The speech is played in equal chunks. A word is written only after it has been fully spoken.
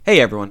Hey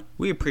everyone,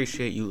 we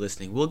appreciate you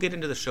listening. We'll get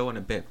into the show in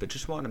a bit, but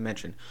just want to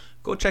mention,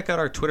 go check out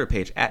our Twitter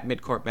page at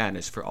Midcourt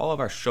Madness for all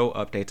of our show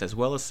updates as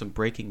well as some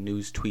breaking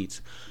news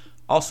tweets.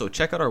 Also,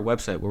 check out our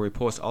website where we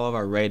post all of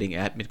our writing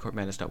at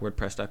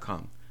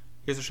midcourtmadness.wordpress.com.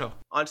 Here's the show.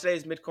 On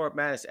today's Midcourt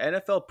Madness,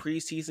 NFL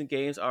preseason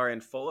games are in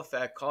full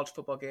effect. College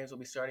football games will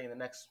be starting in the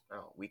next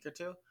week or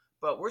two,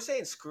 but we're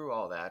saying screw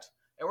all that,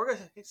 and we're going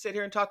to sit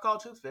here and talk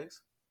college hoops,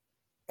 Biggs.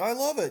 I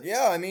love it.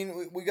 Yeah, I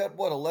mean, we got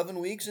what 11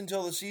 weeks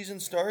until the season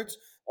starts.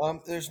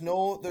 It's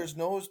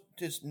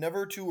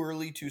never too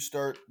early to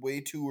start way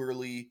too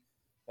early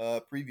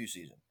preview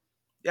season.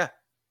 Yeah,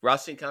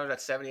 Rothstein counted at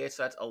 78,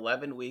 so that's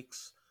 11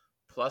 weeks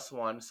plus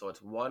one, so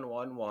it's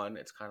 111.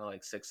 It's kind of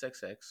like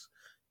 666.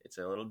 It's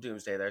a little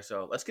doomsday there,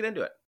 so let's get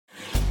into it.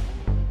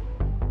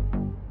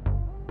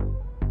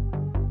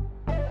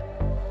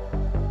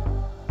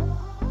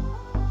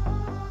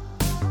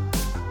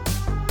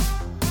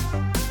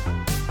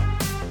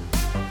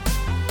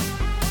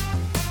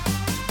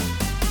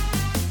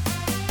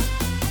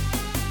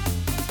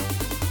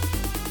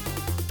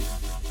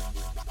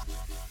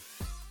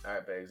 All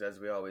right, Biggs, as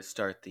we always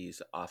start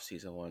these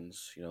off-season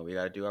ones, we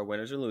got to do our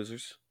winners and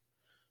losers.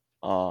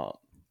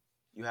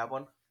 You have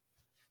one?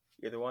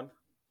 Either one?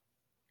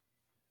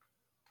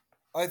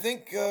 I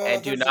think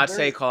And do not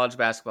say college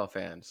basketball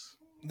fans.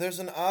 there's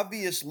an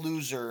obvious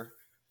loser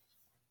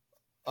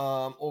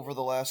over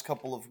the last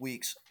couple of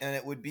weeks, and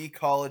it would be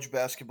college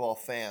basketball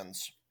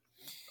fans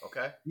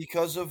Okay.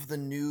 because of the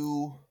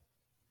new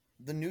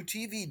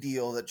TV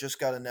deal that just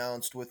got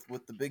announced with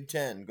the Big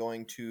Ten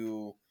going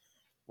to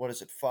what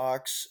is it,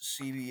 Fox,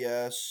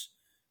 CBS,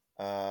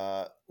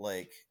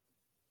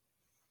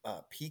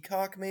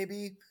 Peacock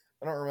maybe.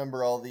 I don't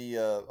remember all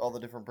the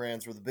different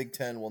brands where the Big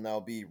Ten will now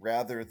be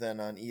rather than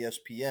on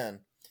ESPN.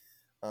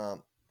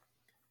 Um,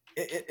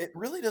 it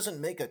really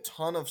doesn't make a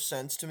ton of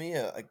sense to me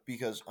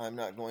because I'm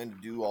not going to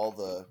do all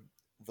the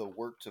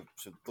work to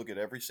look at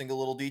every single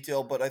little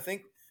detail. But I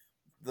think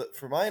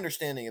from my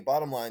understanding, the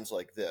bottom line's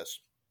like this: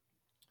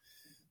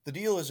 the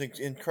deal is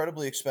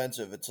incredibly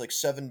expensive. It's like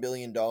 $7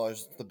 billion,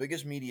 the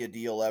biggest media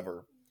deal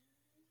ever,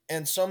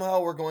 and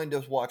somehow we're going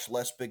to watch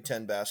less Big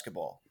Ten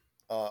basketball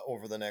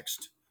over the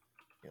next,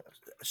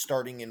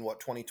 starting in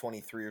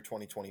 2023 or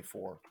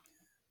 2024,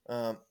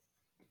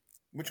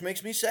 which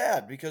makes me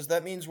sad because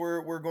that means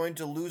we're going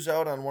to lose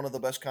out on one of the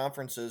best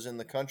conferences in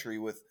the country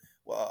with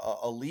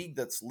a league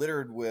that's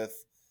littered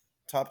with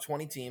top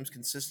 20 teams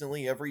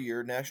consistently every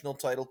year, national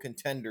title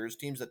contenders,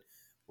 teams that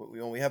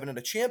we haven't had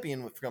a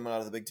champion with coming out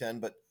of the Big Ten,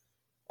 but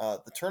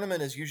the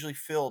tournament is usually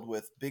filled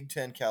with Big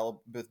Ten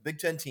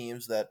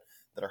teams that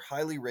are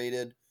highly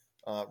rated,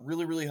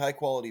 really really high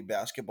quality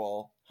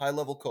basketball, high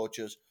level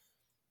coaches,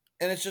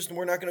 and it's just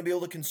we're not going to be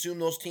able to consume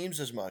those teams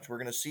as much. We're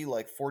going to see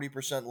like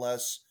 40%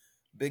 less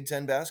Big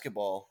Ten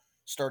basketball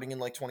starting in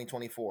like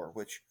 2024,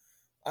 which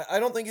I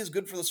don't think is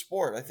good for the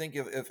sport. I think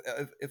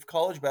if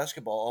college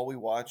basketball all we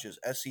watch is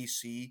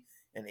SEC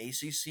and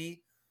ACC,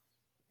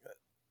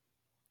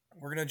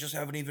 we're going to just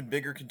have an even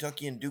bigger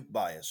Kentucky and Duke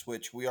bias,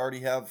 which we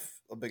already have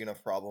a big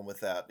enough problem with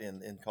that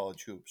in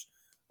college hoops.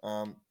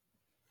 Um,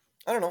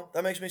 I don't know.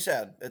 That makes me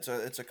sad. It's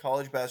a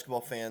college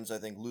basketball fans, I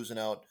think, losing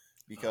out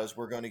because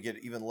we're going to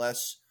get even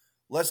less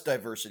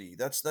diversity.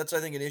 That's I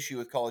think an issue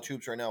with college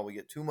hoops right now. We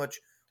have too much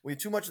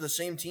of the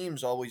same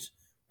teams always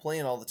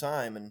playing all the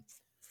time, and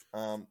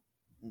um,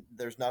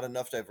 there's not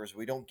enough diversity.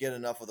 We don't get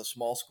enough of the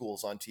small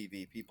schools on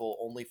TV. People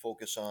only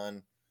focus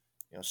on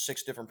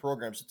six different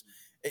programs.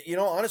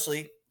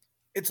 Honestly,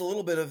 it's a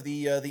little bit of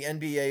the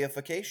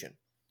NBA-ification.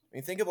 I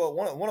mean, think about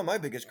one of my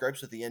biggest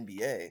gripes with the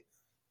NBA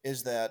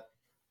is that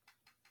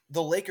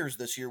the Lakers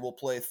this year will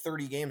play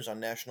 30 games on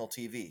national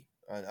TV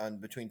on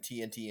between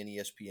TNT and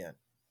ESPN.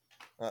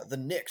 The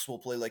Knicks will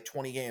play like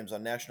 20 games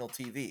on national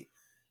TV.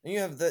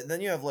 And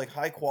then you have like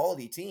high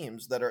quality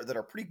teams that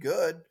are pretty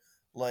good,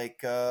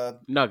 like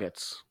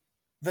Nuggets.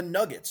 the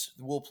Nuggets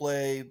will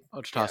play.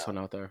 I'll just toss one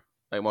out there.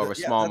 Like more of a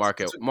Yeah, small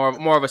market,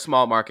 more of a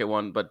small market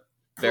one, but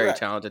very correct.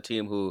 talented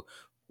team who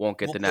won't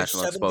get Will the play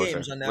national seven exposure.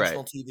 games on Right.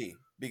 national TV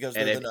because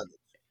And they're the if Nuggets.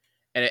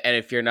 and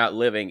if you're not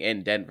living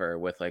in Denver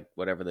with like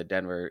whatever the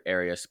Denver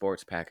area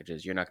sports package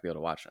is, you're not gonna be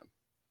able to watch them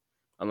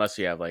unless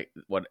you have like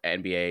what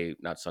NBA,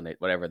 not Sunday,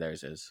 whatever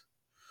theirs is.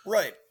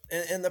 Right.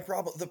 And the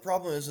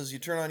problem is you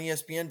turn on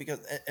ESPN because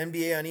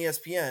NBA on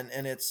ESPN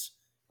and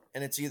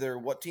it's either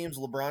what team's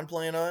LeBron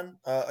playing on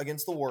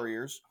against the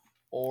Warriors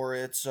or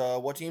it's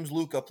what team's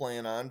Luca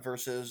playing on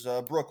versus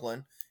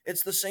Brooklyn.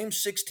 It's the same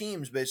six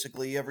teams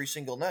basically every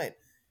single night.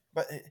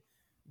 But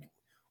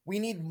we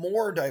need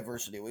more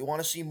diversity. We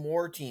want to see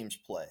more teams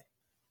play.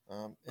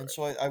 And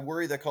so I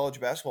worry that college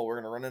basketball, we're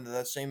going to run into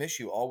that same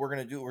issue. All we're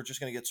going to do, we're just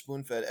going to get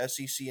spoon fed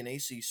SEC and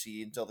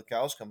ACC until the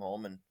cows come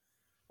home. And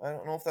I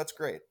don't know if that's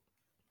great.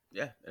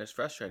 Yeah, it's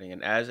frustrating.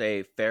 And as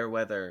a fair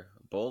weather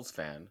Bulls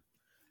fan,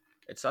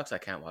 it sucks I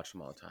can't watch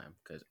them all the time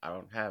because I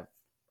don't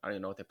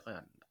even know what they play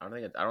on.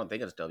 I don't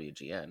think it's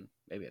WGN.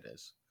 Maybe it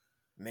is.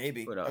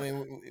 Maybe. Who I knows?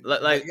 mean,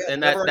 Like, yeah,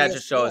 and never on that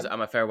just shows ESPN.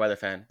 I'm a fair weather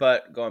fan.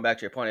 But going back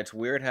to your point, it's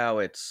weird how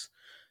it's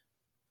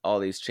all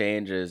these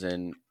changes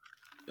and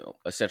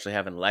essentially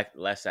having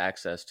less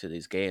access to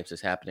these games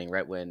is happening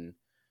right when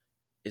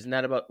isn't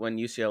that about when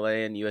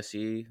UCLA and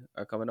USC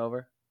are coming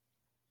over?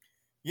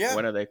 Yeah,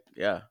 When are they?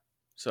 Yeah.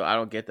 So I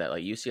don't get that.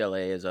 Like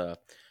UCLA is a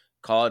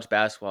college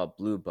basketball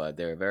blue blood.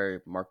 They're a very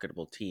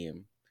marketable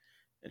team,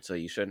 and so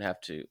you shouldn't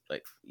have to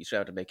you should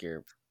have to make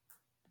your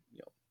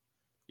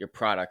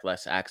product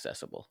less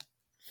accessible.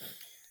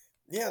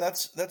 yeah,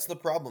 that's the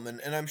problem,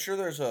 and I'm sure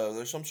there's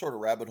some sort of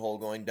rabbit hole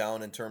going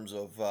down in terms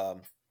of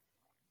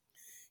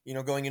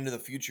going into the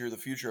future. The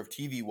future of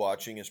TV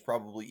watching is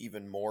probably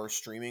even more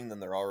streaming than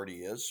there already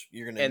is.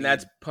 You're gonna And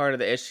that's need part of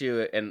the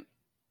issue. And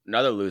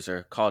another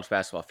loser, college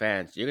basketball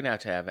fans, you're gonna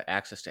have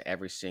access to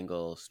every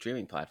single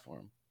streaming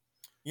platform.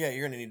 Yeah,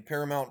 you're going to need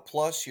Paramount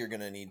Plus. You're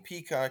going to need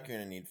Peacock. You're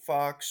going to need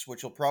Fox,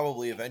 which will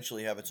probably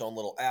eventually have its own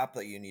little app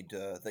that you need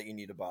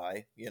to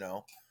buy.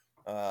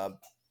 Uh,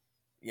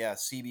 yeah,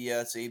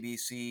 CBS,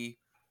 ABC,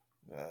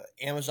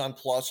 Amazon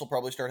Plus will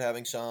probably start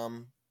having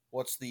some.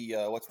 What's the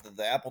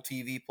Apple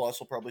TV Plus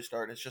will probably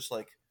start. It's just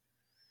like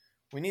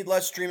we need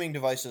less streaming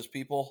devices,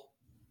 people.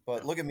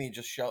 But look at me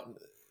just shouting.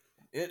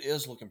 It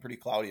is looking pretty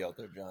cloudy out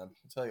there, John.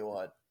 I'll tell you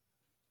what.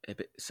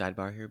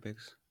 Sidebar here,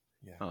 Biggs.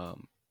 Yeah.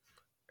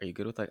 Are you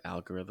good with like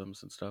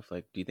algorithms and stuff?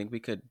 Like, do you think we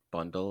could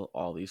bundle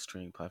all these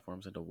streaming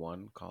platforms into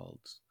one called?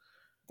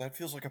 That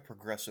feels like a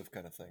progressive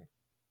kind of thing.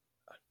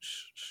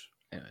 Shh.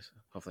 Anyways,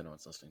 hopefully no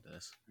one's listening to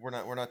this. We're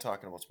not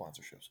talking about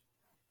sponsorships.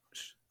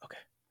 Okay.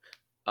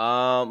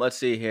 Let's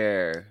see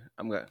here.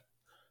 I'm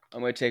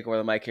gonna take over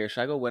the mic here.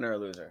 Should I go winner or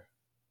loser?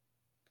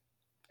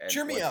 And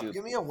Cheer me up.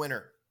 Give me a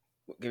winner.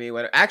 Give me a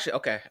winner. Actually,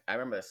 okay. I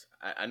remember this.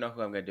 I know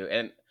who I'm gonna do.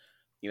 And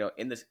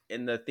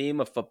in the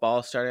theme of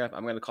football starting off,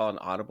 I'm gonna call it an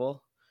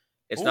audible.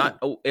 It's Ooh. not.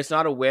 Oh, it's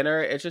not a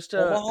winner. It's just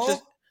a. Omaha?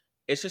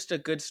 It's just a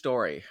good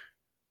story.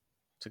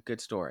 It's a good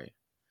story.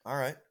 All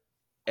right.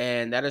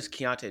 And that is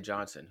Keontae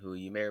Johnson, who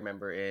you may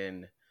remember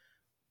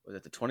was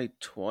it the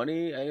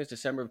 2020? I think it was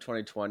December of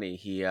 2020.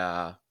 He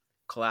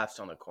collapsed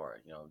on the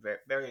court. Very,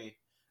 very,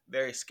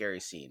 very scary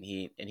scene.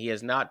 He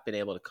has not been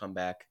able to come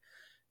back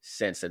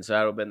since then. So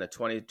that would have been the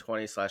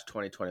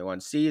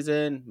 2020/2021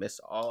 season.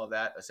 Missed all of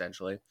that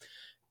essentially.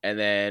 And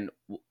then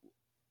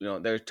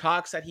there's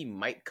talks that he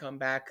might come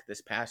back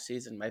this past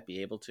season, might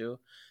be able to,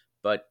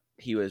 but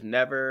he was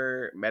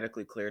never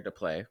medically cleared to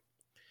play.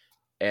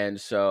 And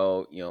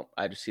so,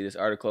 I just see this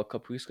article a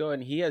couple weeks ago,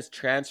 and he has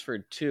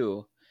transferred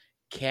to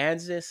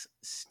Kansas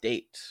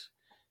State.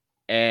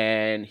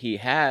 And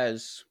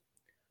this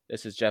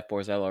is Jeff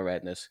Borzello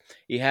writing this,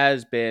 he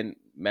has been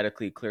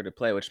medically cleared to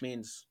play, which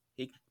means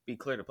he can be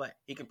cleared to play.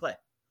 He can play.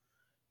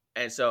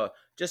 And so,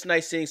 just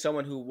nice seeing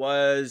someone who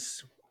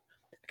was,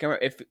 I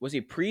can't remember, was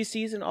he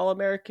preseason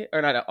All-American,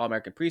 or not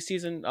All-American,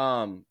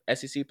 preseason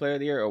SEC Player of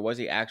the Year, or was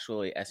he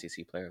actually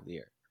SEC Player of the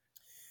Year?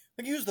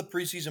 I think he was the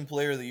preseason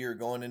player of the year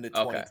going into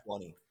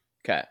 2020.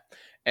 Okay.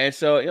 And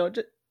so,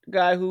 just a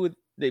guy who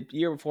the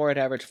year before had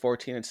averaged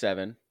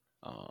 14-7,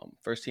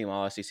 first team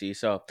All SEC.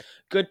 So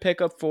good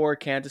pickup for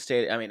Kansas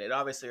State. I mean, it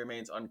obviously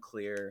remains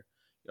unclear,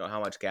 how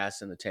much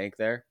gas in the tank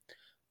there.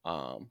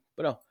 But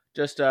no,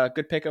 just a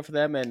good pickup for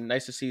them, and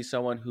nice to see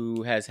someone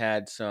who has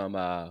had some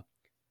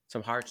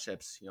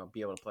hardships,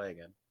 be able to play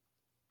again.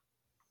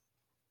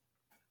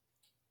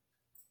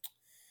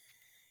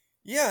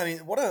 Yeah, I mean,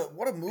 what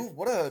a move,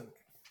 what a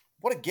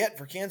get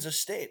for Kansas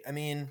State. I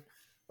mean,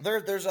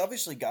 there's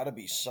obviously got to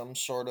be some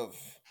sort of.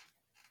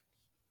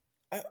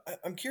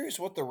 I'm curious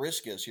what the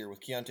risk is here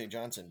with Keontae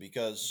Johnson,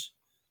 because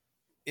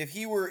if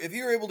you were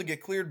able to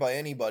get cleared by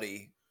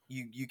anybody,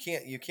 you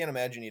can't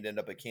imagine he'd end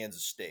up at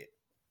Kansas State,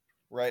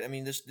 right? I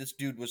mean, this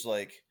dude was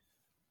like,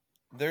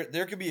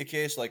 there could be a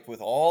case like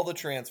with all the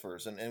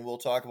transfers, and we'll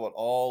talk about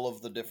all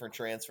of the different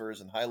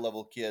transfers and high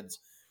level kids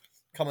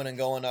coming and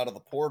going out of the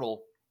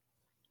portal,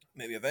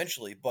 maybe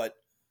eventually, but.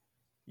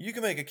 You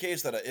can make a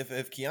case that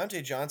if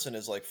Keontae Johnson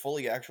is like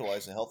fully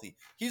actualized and healthy,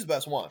 he's the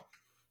best one,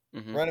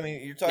 right? I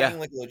mean, you're talking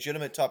like a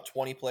legitimate top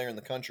 20 player in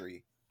the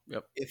country.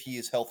 Yep. If he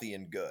is healthy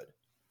and good.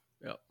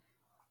 Yep.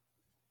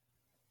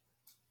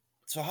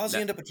 So how's he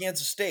end up at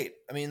Kansas State?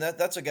 I mean,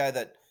 that's a guy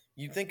that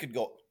you think could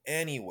go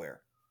anywhere.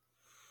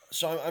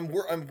 So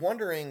I'm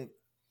wondering.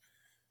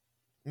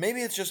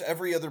 Maybe it's just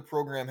every other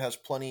program has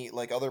plenty,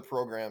 like other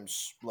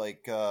programs,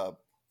 like I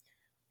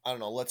don't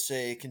know. Let's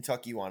say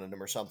Kentucky wanted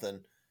him or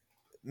something.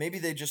 Maybe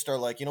they just are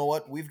like, you know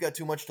what? We've got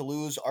too much to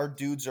lose. Our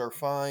dudes are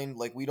fine.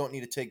 Like, we don't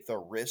need to take the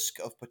risk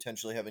of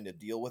potentially having to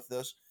deal with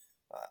this.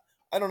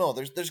 I don't know.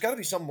 There's got to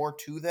be some more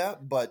to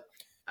that. But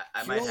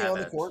purely on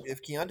the court,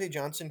 if Keontae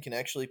Johnson can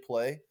actually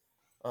play,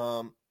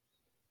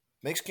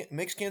 makes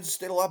Kansas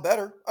State a lot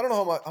better. I don't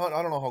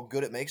know how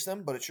good it makes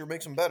them, but it sure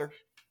makes them better.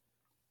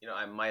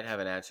 I might have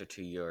an answer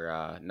to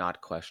your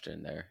not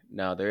question there.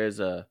 Now, there is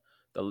the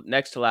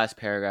next to last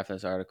paragraph in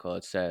this article.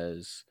 It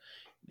says.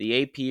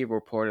 The AP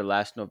reported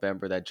last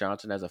November that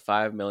Johnson has a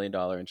 $5 million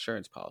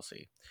insurance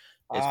policy.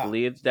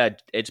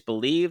 It's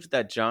believed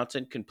that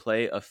Johnson can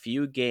play a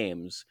few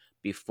games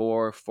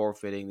before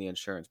forfeiting the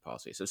insurance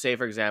policy. So, say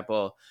for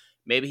example,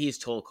 maybe he's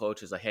told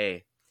coaches like,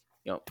 "Hey,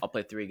 I'll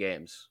play 3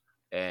 games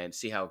and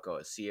see how it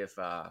goes. See if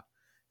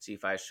see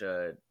if I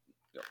should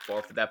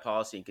forfeit that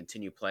policy and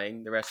continue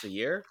playing the rest of the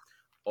year,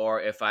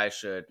 or if I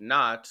should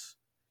not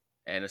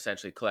and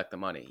essentially collect the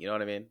money. You know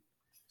what I mean?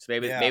 So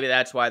Yeah. maybe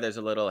that's why there's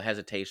a little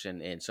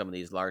hesitation in some of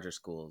these larger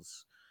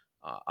schools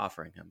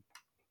offering him.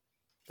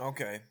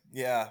 Okay.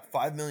 Yeah.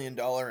 $5 million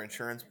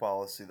insurance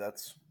policy.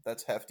 That's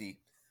hefty.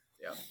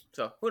 Yeah.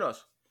 So who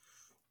knows?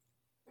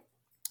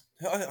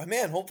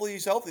 Man, hopefully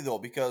he's healthy though,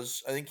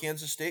 because I think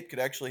Kansas State could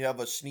actually have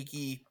a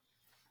sneaky,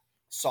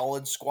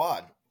 solid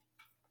squad.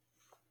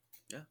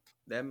 Yeah.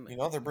 Them.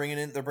 They're bringing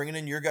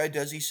in your guy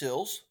Desi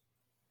Sills.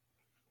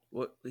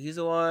 What? He's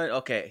the one.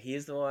 Okay,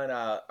 he's the one.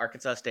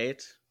 Arkansas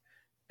State.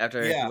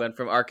 After he Yeah. went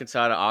from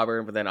Arkansas to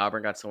Auburn, but then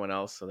Auburn got someone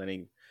else, so then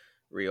he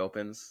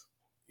reopens.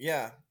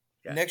 Yeah.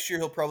 Yeah. Next year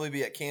he'll probably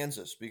be at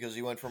Kansas because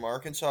he went from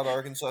Arkansas to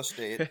Arkansas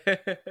State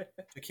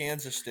to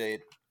Kansas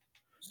State.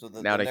 So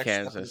Now the to next step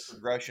in Kansas. the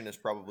progression is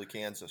probably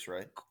Kansas,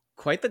 right?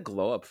 Quite the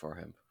glow up for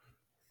him.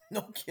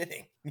 No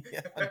kidding.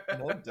 Yeah,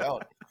 no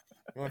doubt.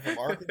 He went from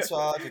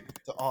Arkansas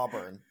to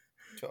Auburn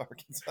to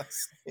Arkansas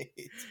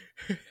State.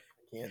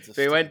 Kansas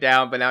So he State. went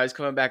down, but now he's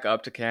coming back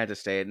up to Kansas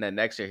State, and then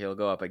next year he'll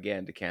go up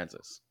again to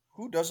Kansas.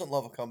 Who doesn't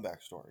love a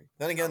comeback story?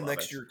 Then again, love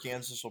next it. year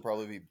Kansas will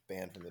probably be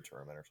banned from the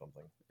tournament or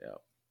something.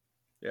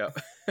 Yeah.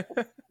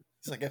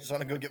 He's like, I just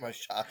want to go get my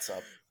shots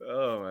up.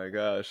 Oh my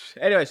gosh.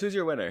 Anyways, who's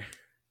your winner?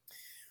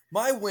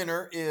 My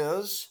winner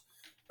is,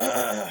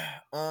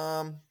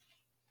 I'm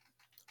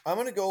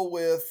going to go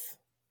with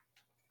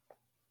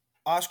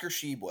Oscar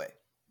Tshiebwe.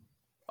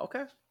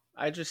 Okay.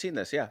 I just seen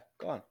this. Yeah,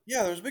 go on.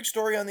 Yeah, there was a big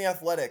story on The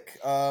Athletic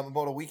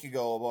about a week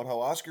ago about how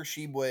Oscar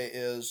Tshiebwe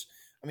is,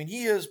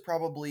 he is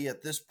probably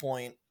at this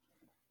point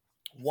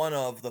one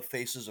of the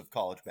faces of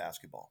college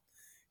basketball.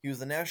 He was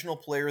the National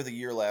Player of the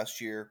Year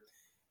last year,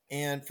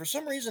 and for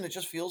some reason it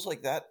just feels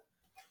like that,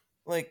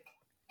 like,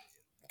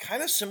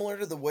 kind of similar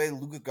to the way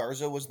Luka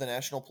Garza was the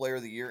National Player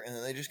of the Year, and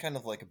then they just kind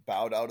of like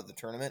bowed out of the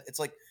tournament. It's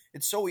like,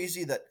 it's so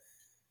easy that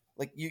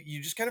like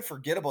you just kind of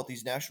forget about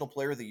these National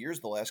Player of the Years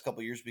the last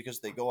couple of years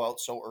because they go out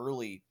so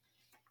early,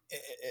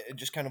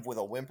 just kind of with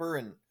a whimper.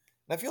 And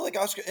I feel like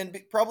Oscar, and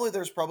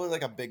there's probably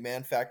like a big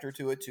man factor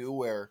to it too,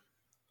 where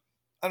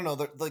I don't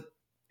know, like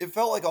it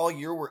felt like all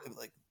year where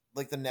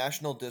like the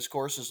national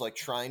discourse is like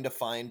trying to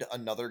find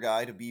another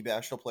guy to be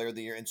National Player of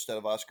the Year instead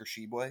of Oscar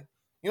Tshiebwe.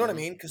 You know what I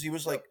mean? Because he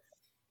was like,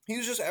 he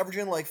was just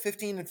averaging like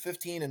 15 and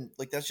 15, and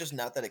like that's just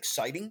not that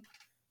exciting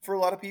for a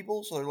lot of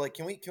people. So they're like,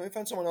 can we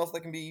find someone else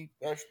that can be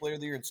National Player of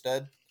the Year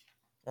instead?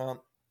 And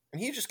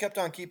he just kept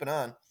on keeping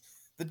on.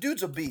 The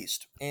dude's a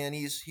beast, and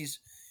he's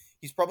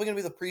probably going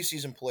to be the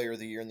preseason Player of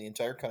the Year in the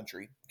entire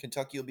country.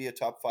 Kentucky will be a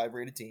top 5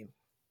 rated team.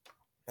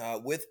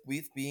 With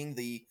being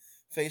the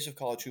face of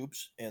college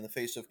hoops and the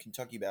face of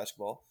Kentucky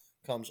basketball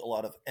comes a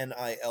lot of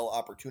NIL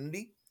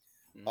opportunity.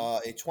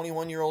 A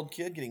 21-year-old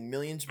kid getting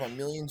millions upon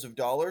millions of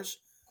dollars.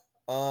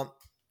 And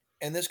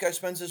this guy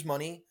spends his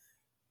money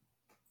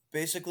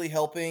basically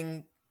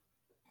helping.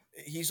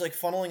 He's like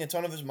funneling a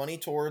ton of his money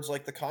towards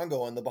like the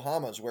Congo and the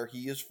Bahamas where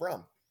he is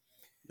from.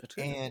 That's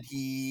good. And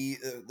he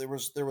there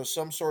was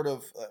some sort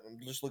of I'm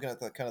just looking at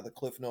the kind of the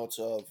cliff notes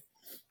of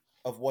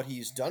what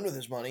he's done with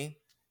his money.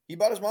 He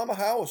bought his mom a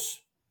house.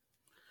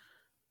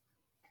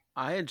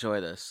 I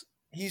enjoy this.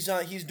 He's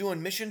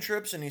doing mission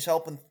trips and he's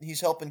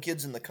helping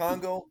kids in the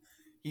Congo.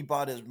 He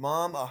bought his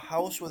mom a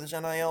house with his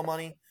NIL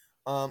money.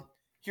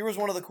 Here was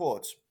one of the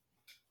quotes.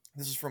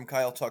 This is from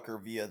Kyle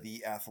Tucker via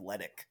The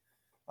Athletic.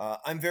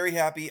 I'm very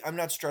happy. I'm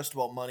not stressed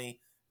about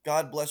money.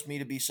 God bless me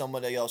to be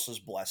somebody else's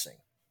blessing.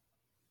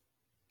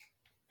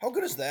 How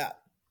good is that?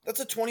 That's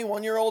a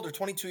 21-year-old or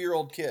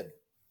 22-year-old kid.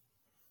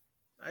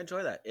 I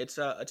enjoy that. It's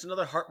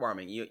another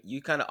heartwarming.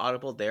 You kind of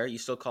audible there. You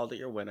still called it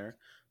your winner,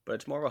 but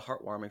it's more of a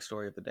heartwarming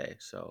story of the day.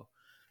 So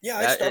yeah,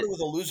 I started with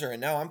a loser, and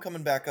now I'm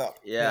coming back up.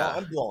 Yeah,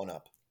 I'm blowing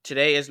up.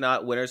 Today is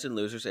not winners and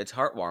losers; it's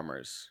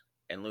heartwarmers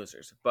and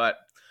losers. But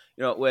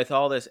with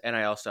all this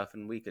NIL stuff,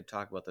 and we could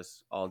talk about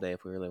this all day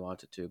if we really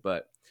wanted to.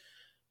 But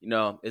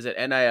is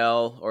it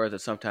NIL or is it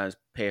sometimes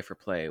pay for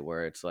play,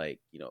 where it's like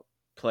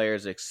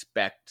players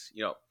expect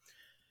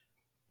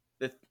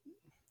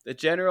the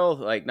general,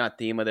 like, not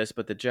theme of this,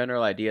 but the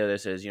general idea of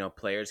this is,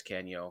 players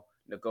can,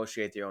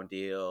 negotiate their own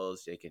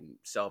deals. They can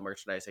sell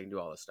merchandise. They can do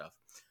all this stuff.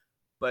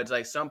 But it's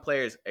like some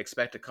players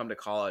expect to come to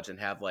college and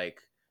have the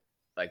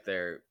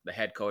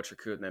head coach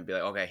recruit them and be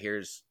like, okay,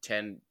 here's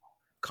 10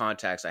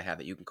 contacts I have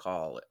that you can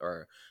call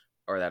or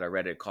that are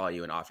ready to call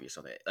you and offer you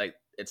something. Like,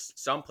 it's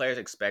some players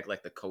expect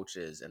like the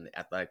coaches and the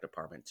athletic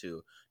department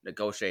to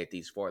negotiate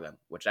these for them,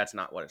 which that's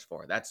not what it's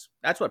for. That's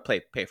what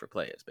pay for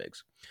play is,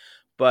 Biggs.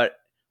 But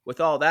with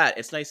all that,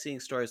 it's nice seeing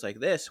stories like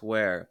this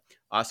where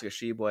Oscar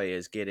Tshiebwe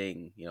is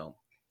getting,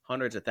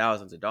 hundreds of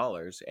thousands of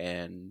dollars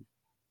and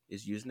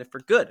is using it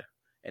for good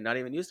and not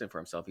even using it for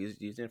himself. He's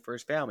using it for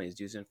his family. He's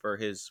using it for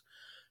his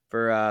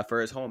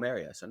home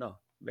area. So no,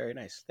 very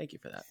nice. Thank you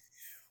for that.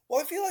 Well,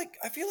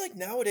 I feel like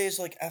nowadays,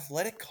 like,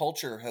 athletic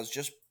culture has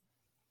just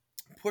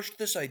pushed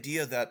this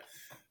idea that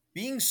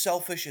being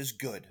selfish is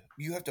good.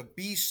 You have to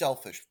be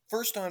selfish.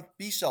 First on,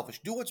 be selfish.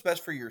 Do what's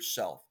best for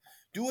yourself.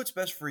 Do what's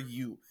best for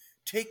you.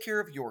 Take care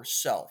of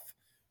yourself.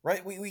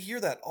 right? We hear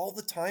that all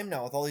the time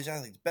now with all these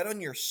athletes. Bet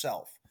on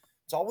yourself.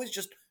 It's always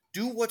just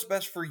do what's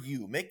best for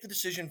you. Make the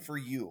decision for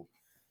you.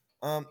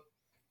 Um,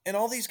 and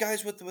all these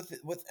guys with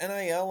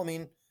NIL, I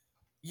mean,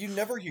 you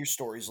never hear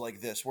stories like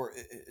this where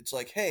it's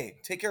like, hey,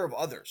 take care of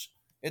others.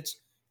 It's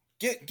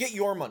get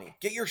your money,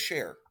 get your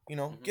share.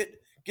 Hmm.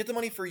 Get the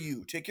money for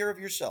you. Take care of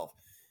yourself.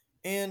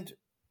 And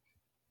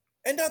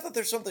not that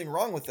there's something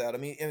wrong with that. I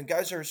mean, and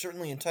guys are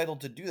certainly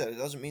entitled to do that. It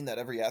doesn't mean that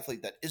every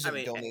athlete that I isn't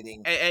mean,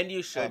 donating and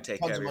you should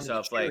take care tons of of money to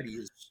yourself. Like, charity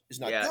is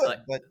not yeah,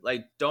 good. But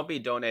don't be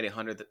donating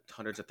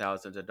hundreds of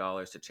thousands of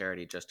dollars to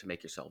charity just to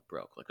make yourself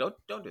broke. Like,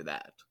 don't do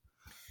that.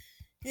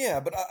 yeah,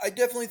 but I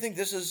definitely think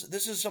this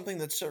is something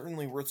that's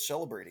certainly worth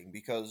celebrating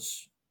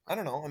because I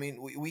don't know. I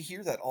mean, we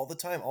hear that all the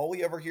time. All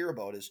we ever hear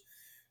about is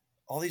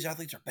all these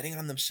athletes are betting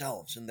on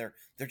themselves and they're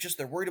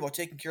worried about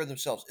taking care of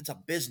themselves. It's a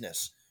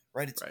business,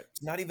 right? Right.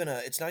 It's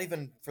not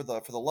even for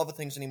the love of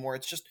things anymore.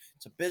 It's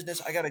a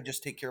business. I got to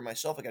just take care of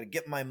myself. I got to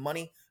get my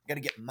money. I got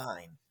to get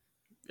mine.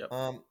 Yep.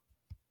 Um,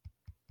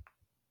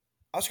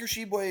 Oscar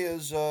Shibwe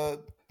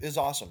is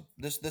awesome.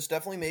 This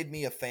definitely made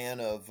me a fan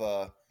of.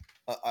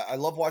 I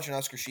love watching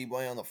Oscar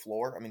Shibwe on the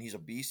floor. I mean, he's a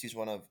beast. He's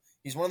one of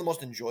the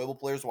most enjoyable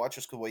players to watch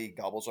just the way he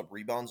gobbles up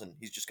rebounds and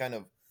he's just kind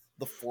of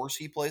the force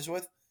he plays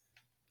with.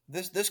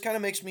 This kind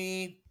of makes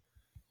me.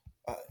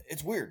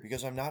 It's weird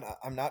because I'm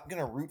not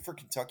gonna root for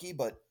Kentucky,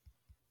 but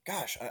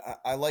gosh,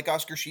 I like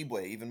Oscar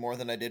Shibwe even more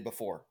than I did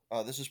before.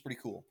 This is pretty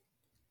cool.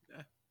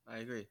 Yeah, I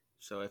agree.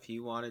 So if he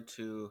wanted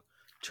to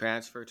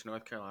transfer to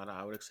North Carolina,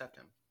 I would accept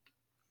him.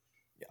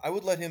 Yeah, I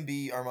would let him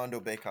be Armando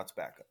Bacot's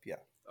backup. Yeah.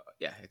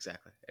 Yeah,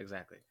 exactly.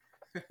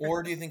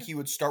 Or do you think he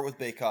would start with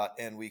Bacot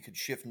and we could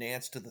shift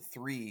Nance to the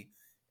 3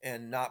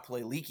 and not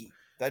play Leaky?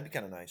 That'd be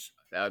kind of nice.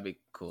 That would be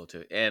cool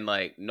too. And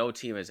like, no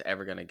team is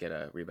ever gonna get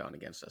a rebound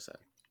against us.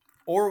 Then.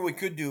 Or what we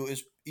could do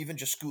is even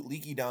just scoot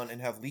Leaky down and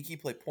have Leaky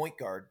play point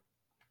guard.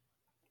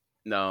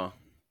 No.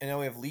 And now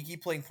we have Leaky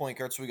playing point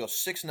guard, so we go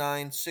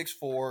 6'9",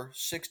 6'4",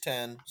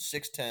 6'10",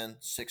 6'10",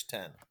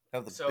 6'10".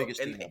 Have the So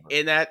biggest team ever.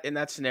 in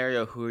that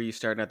scenario, who are you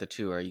starting at the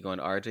 2? Are you going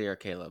RJ or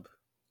Caleb?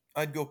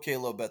 I'd go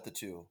Caleb at the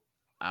 2.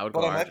 I would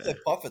But go I might RJ. play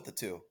Puff at the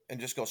 2 and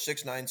just go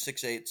 6'9",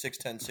 6'8",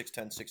 6'10",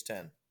 6'10",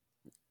 6'10".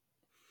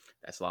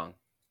 That's long.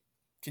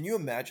 Can you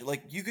imagine?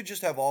 Like, you could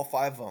just have all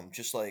 5 of them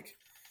just, like,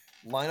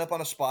 line up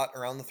on a spot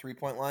around the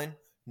three-point line.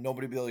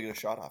 Nobody would be able to get a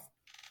shot off.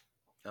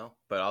 No,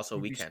 but also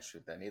We'd we be- can't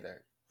shoot them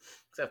either.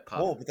 Except Puff.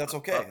 Oh, but that's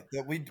okay.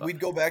 Puff. We'd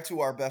go back to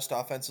our best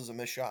offense as a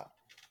missed shot.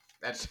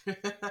 That's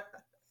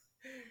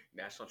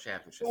national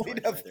championship.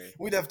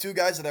 We'd have 2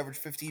 guys that average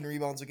 15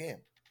 rebounds a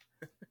game.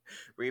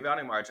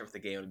 Rebounding margin for the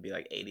game would be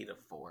like 80-4.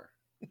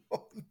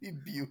 That would be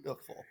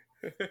beautiful.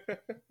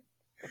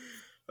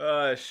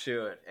 Oh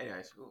shoot.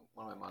 Anyways,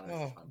 one of my monitors.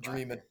 Oh, just went by.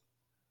 dreaming.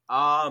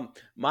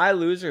 My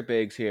loser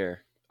bigs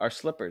here are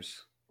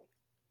slippers.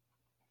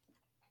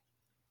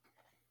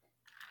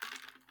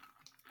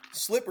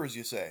 Slippers,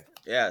 you say?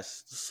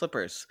 Yes,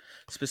 slippers.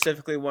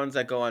 Specifically ones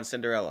that go on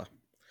Cinderella.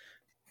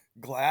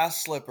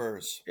 Glass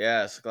slippers.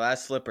 Yes,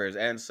 glass slippers.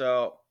 And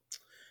so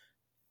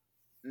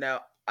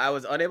now I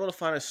was unable to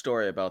find a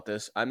story about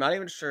this. I'm not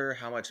even sure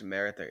how much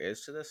merit there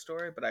is to this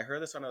story, but I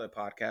heard this on another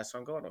podcast, so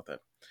I'm going with it.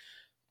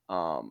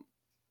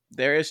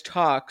 There is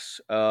talks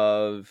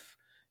of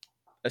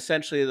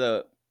essentially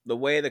the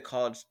way the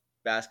college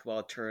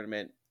basketball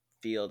tournament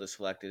field is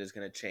selected is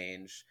going to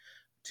change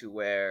to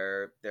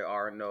where there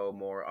are no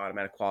more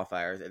automatic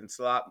qualifiers, and it's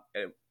a lot.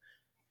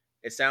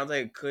 It sounds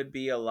like it could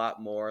be a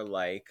lot more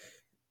like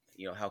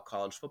how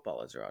college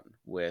football is run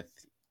with.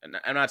 And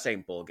I'm not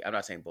saying bowl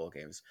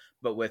games,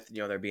 but with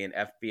there being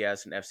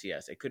FBS and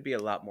FCS, it could be a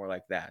lot more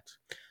like that.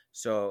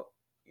 So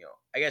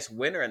I guess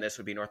winner in this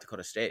would be North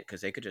Dakota State because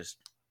they could just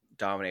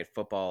dominate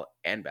football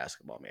and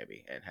basketball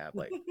maybe and have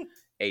like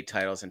 8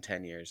 titles in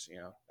 10 years.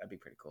 That'd be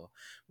pretty cool.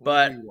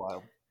 But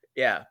wild.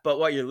 yeah, but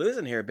what you're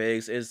losing here,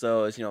 Biggs, is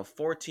those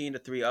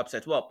 14-3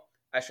 upsets. Well,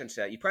 I shouldn't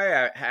say that. You probably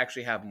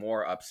actually have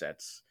more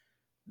upsets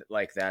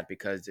like that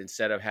because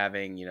instead of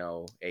having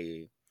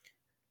a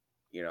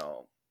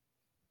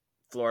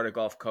Florida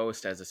Gulf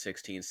Coast as a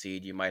 16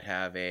 seed, you might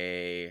have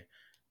a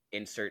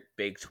insert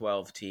Big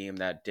 12 team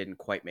that didn't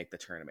quite make the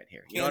tournament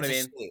here. You know what I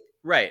mean? State.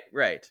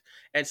 Right.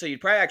 And so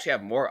you'd probably actually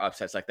have more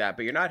upsets like that,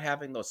 but you're not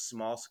having those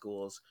small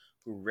schools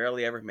who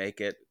rarely ever make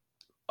it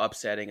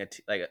upsetting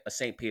like a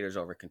St. Peter's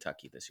over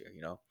Kentucky this year.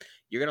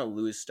 You're going to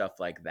lose stuff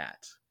like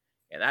that.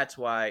 And that's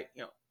why,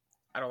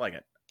 I don't like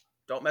it.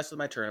 Don't mess with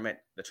my tournament.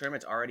 The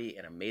tournament's already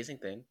an amazing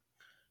thing.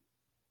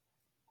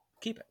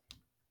 Keep it.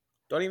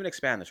 Don't even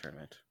expand the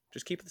tournament.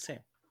 Just keep it the same.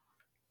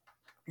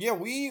 Yeah,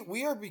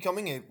 we are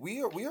becoming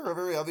we are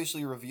very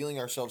obviously revealing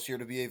ourselves here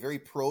to be a very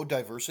pro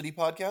diversity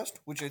podcast,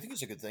 which I think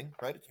is a good thing,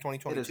 right? It's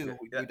 2022.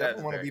 We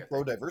definitely want to be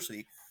pro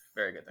diversity.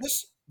 Very good thing.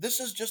 This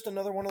is just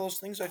another one of those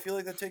things I feel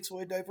like that takes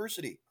away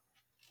diversity.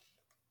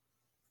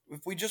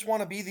 If we just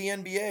want to be the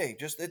NBA,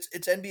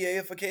 it's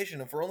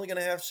NBA-ification. If we're only going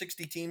to have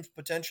 60 teams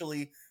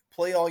potentially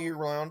play all year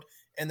round,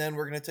 and then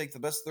we're going to take the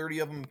best 30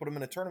 of them and put them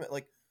in a tournament,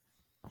 like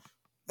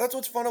that's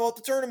what's fun about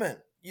the tournament.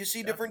 You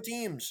see different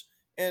teams.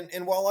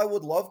 And while I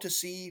would love to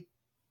see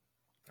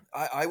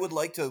I would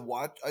like to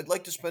watch. I'd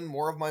like to spend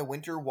more of my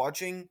winter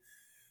watching,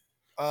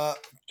 uh,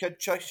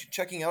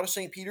 checking out a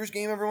St. Peter's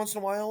game every once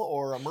in a while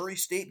or a Murray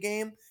State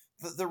game.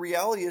 The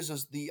reality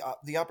is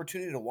the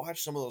opportunity to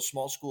watch some of those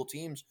small school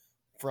teams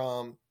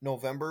from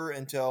November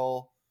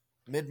until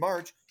mid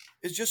March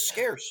is just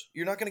scarce.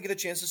 You're not going to get a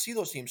chance to see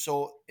those teams.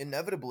 So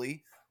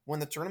inevitably, when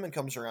the tournament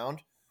comes around,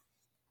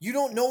 you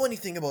don't know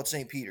anything about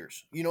St.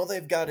 Peter's. You know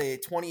they've got a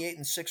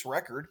 28-6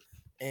 record,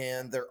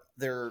 and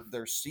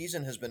their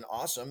season has been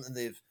awesome, and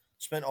they've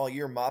spent all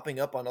year mopping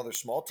up on other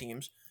small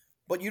teams,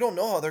 but you don't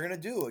know how they're going to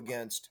do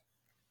against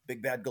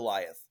Big Bad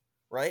Goliath,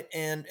 right?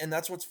 And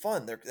that's what's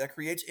fun. That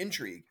creates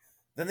intrigue.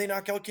 Then they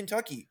knock out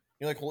Kentucky.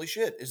 You're like, holy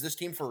shit, is this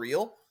team for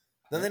real?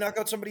 Then they knock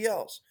out somebody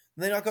else.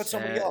 Then they knock out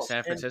somebody else.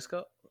 San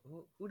Francisco.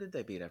 Who did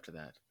they beat after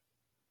that?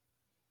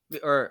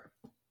 Or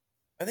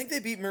I think they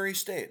beat Murray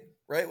State,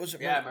 right? Was it?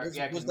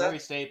 Because Murray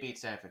State beat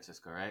San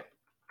Francisco, right?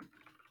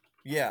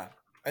 Yeah,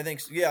 I think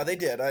so. Yeah, they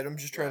did. I'm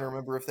just trying to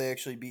remember if they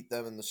actually beat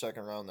them in the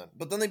second round then.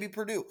 But then they beat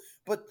Purdue.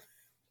 But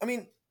I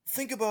mean,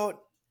 think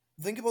about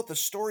the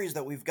stories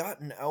that we've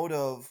gotten out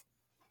of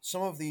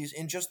some of these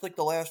in just like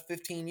the last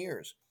 15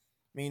 years.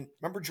 I mean,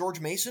 remember George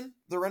Mason,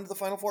 the run to the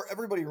Final Four?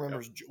 Everybody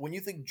remembers. Yep. When you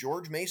think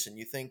George Mason,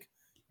 you think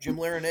Jim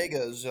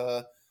Larenega's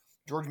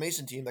George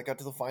Mason team that got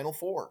to the Final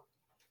Four.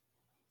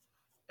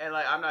 And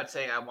like, I'm not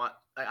saying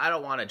I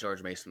don't want a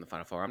George Mason in the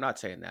Final Four. I'm not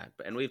saying that,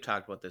 and we've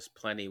talked about this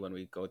plenty when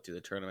we go through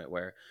the tournament,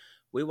 where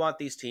we want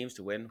these teams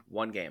to win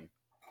one game,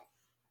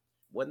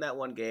 win that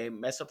one game,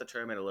 mess up the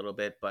tournament a little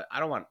bit, but I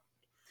don't want.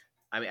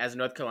 I mean, as a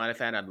North Carolina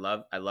fan, I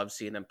love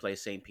seeing them play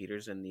St.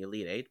 Peter's in the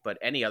Elite Eight. But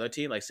any other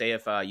team, like say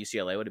if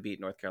UCLA would have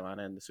beat North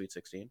Carolina in the Sweet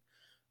 16,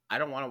 I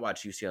don't want to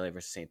watch UCLA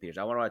versus St. Peter's.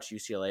 I want to watch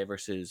UCLA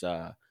versus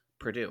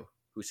Purdue,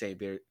 who St.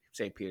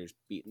 Peter's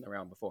beat in the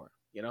round before.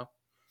 You know?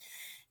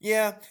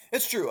 Yeah,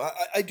 it's true.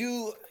 I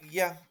do.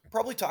 Yeah,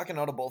 probably talking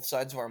out of both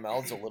sides of our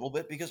mouths a little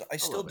bit because I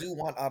still do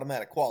want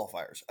automatic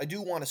qualifiers. I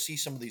do want to see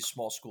some of these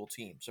small school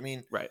teams. I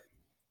mean, right?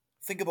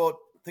 Think about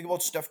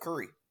Steph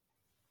Curry.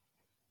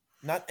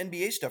 Not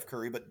NBA Steph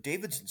Curry, but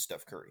Davidson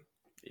Steph Curry.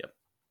 Yep.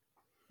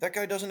 That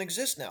guy doesn't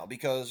exist now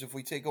because if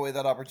we take away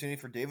that opportunity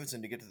for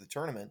Davidson to get to the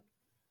tournament,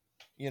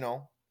 you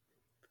know,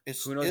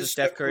 who knows if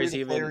Steph Curry's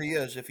the player he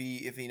is if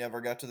he never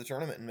got to the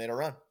tournament and made a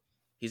run.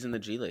 He's in the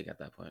G League at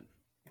that point.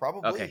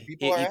 Probably. Okay. He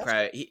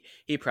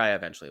probably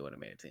eventually would have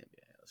made it to the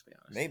NBA. Let's be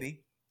honest.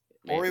 Maybe.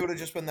 Or he would have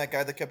just been that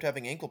guy that kept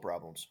having ankle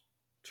problems.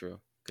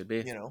 True. Could be.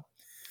 You know.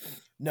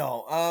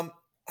 No.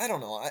 I don't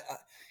know.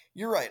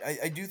 You're right.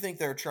 I do think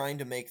they're trying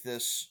to make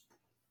this.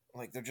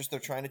 Like they're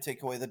trying to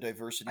take away the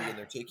diversity and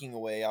they're taking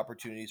away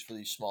opportunities for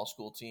these small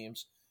school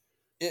teams.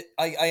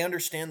 I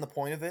understand the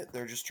point of it.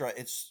 They're just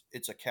it's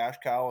a cash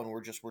cow and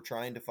we're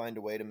trying to find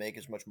a way to make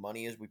as much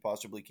money as we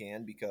possibly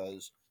can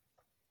because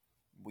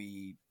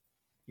we,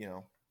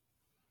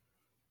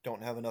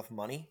 don't have enough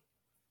money.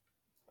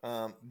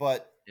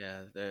 But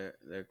yeah, their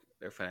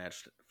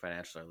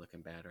financials are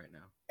looking bad right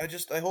now. I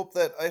hope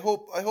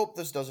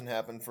this doesn't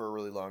happen for a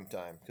really long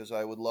time because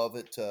I would love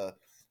it to.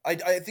 I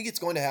think it's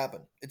going to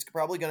happen. It's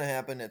probably going to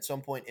happen at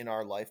some point in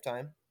our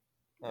lifetime,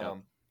 at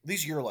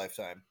least your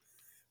lifetime.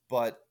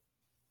 But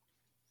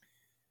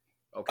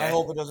okay. I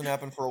hope it doesn't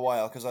happen for a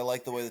while because I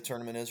like the way the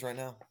tournament is right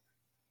now.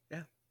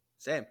 Yeah,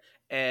 same.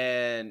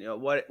 And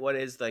what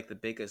is like the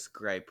biggest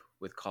gripe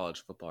with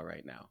college football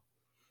right now?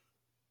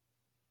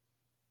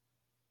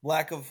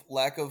 Lack of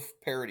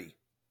parity.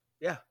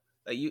 Yeah,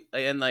 they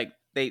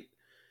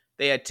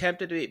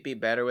attempted to be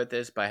better with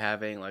this by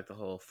having like the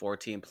whole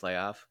 4-team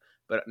playoff.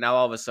 But now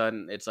all of a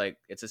sudden, it's like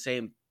it's the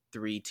same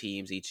 3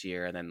 teams each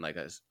year, and then like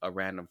a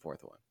random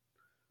 4th one.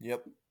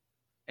 Yep.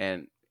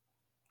 And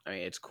I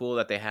mean, it's cool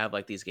that they have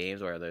like these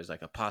games where there's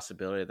like a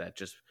possibility that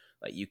just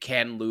like you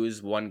can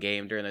lose one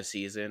game during the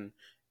season,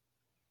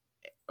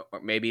 or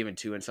maybe even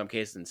 2 in some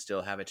cases, and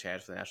still have a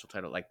chance for the national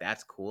title. Like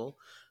that's cool,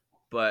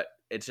 but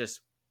it's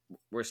just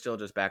we're still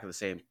just back at the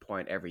same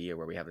point every year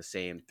where we have the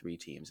same 3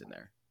 teams in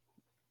there.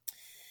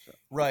 So.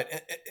 Right.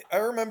 I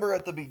remember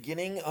at the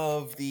beginning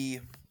of the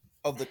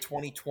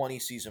 2020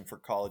 season for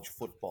college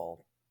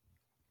football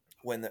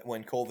when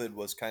COVID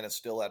was kind of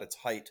still at its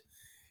height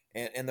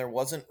and there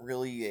wasn't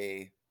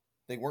really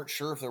they weren't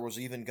sure if there was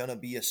even going to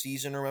be a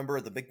season. Remember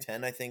the Big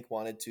Ten, I think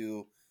wanted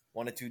to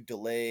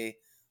delay,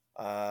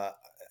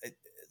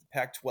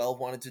 Pac-12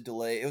 wanted to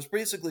delay. It was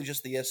basically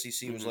just the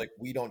SEC was like,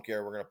 we don't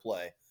care. We're going to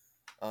play.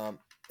 And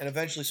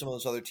eventually some of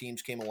those other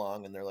teams came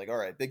along and they're like, all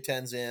right, Big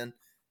Ten's in,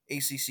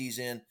 ACC's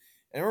in.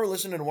 And I remember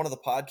listening to one of the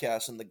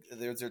podcasts and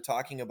they're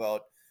talking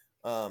about,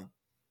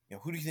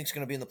 who do you think is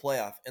going to be in the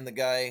playoff? And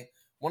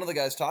one of the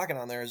guys talking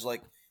on there is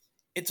like,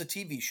 it's a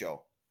TV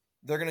show.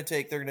 They're going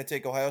to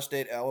take Ohio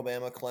State,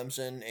 Alabama,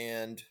 Clemson,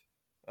 and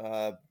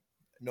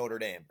Notre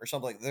Dame or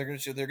something like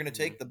that. They're going to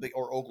take the big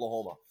or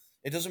Oklahoma.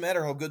 It doesn't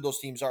matter how good those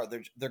teams are.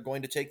 They're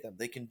going to take them.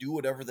 They can do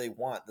whatever they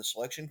want. The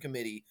selection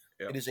committee,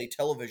 It is a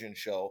television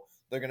show.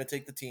 They're going to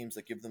take the teams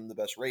that give them the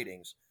best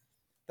ratings.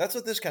 That's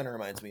what this kind of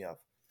reminds me of.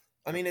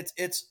 I mean, it's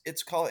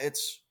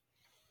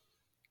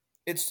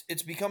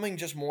becoming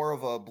just more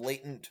of a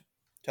blatant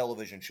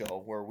television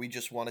show where we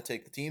just want to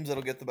take the teams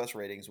that'll get the best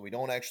ratings. We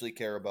don't actually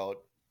care about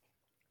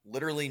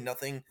literally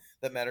nothing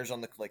that matters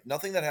on the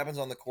nothing that happens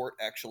on the court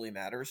actually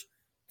matters.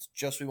 It's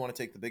just we want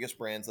to take the biggest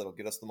brands that'll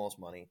get us the most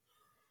money.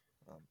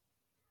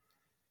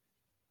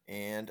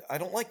 And I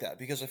don't like that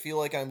because I feel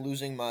like I'm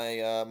losing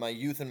my my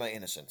youth and my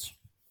innocence.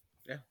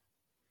 Yeah.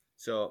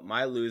 So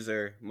my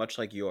loser, much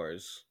like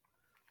yours,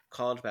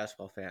 college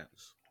basketball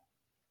fans.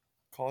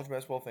 College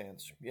basketball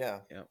fans, yeah.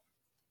 Yep.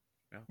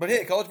 Yeah. But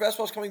hey, college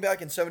basketball's coming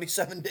back in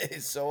 77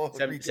 days, so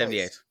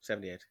 78.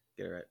 78.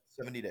 Get it right.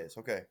 70 days,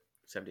 okay.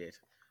 78.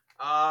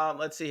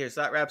 Let's see here.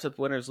 So that wraps up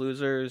winners,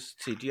 losers.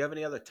 Let's see, do you have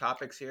any other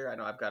topics here? I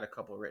know I've got a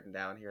couple written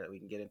down here that we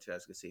can get into. I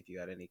was going to see if you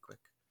got any quick.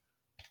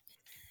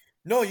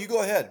 No, you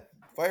go ahead.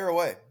 Fire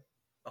away.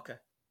 Okay. Do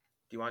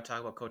you want to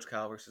talk about Coach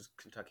Cal versus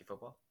Kentucky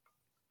football?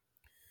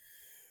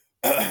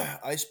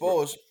 I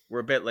suppose. We're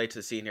a bit late to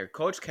the scene here.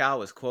 Coach Cal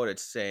was quoted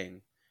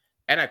saying,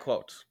 and I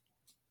quote,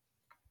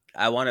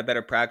 "I want a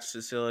better practice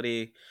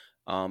facility,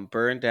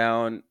 burn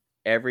down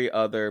every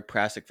other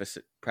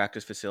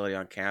practice facility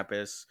on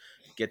campus,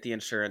 get the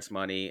insurance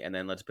money, and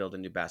then let's build a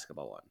new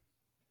basketball one."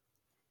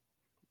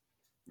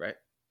 Right?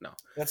 No.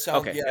 That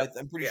sounds, okay. Yeah,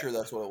 I'm pretty sure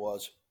that's what it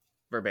was.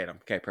 Verbatim.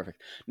 Okay,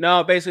 perfect.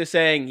 No, basically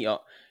saying,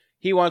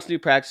 he wants a new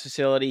practice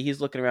facility.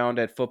 He's looking around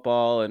at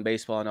football and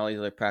baseball and all these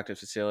other practice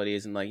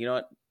facilities, and you know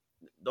what?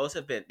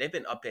 They've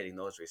been updating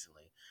those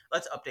recently.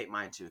 Let's update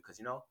mine too,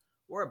 because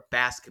we're a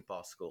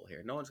basketball school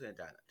here. No one's going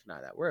to deny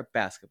that. We're a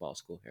basketball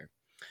school here.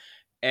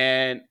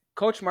 And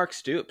Coach Mark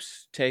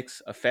Stoops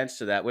takes offense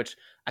to that, which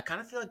I kind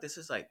of feel like this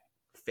is like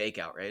fake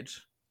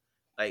outrage.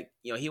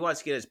 He wants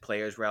to get his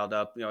players riled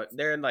up.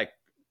 They're in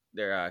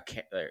their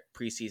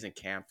preseason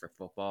camp for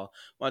football.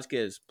 Wants to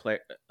get his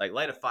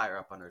light a fire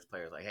up under his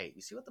players. Like, hey,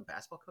 you see what the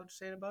basketball coach is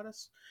saying about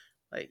us?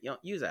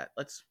 Use that.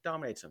 Let's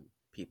dominate some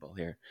people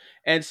here.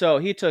 And so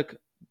he took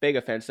big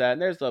offense to that.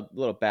 And there's a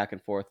little back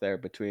and forth there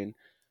between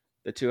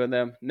the two of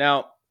them.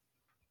 Now,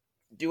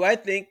 do I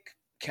think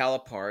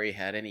Calipari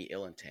had any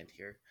ill intent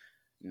here?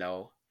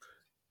 No.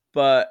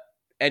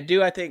 And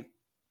do I think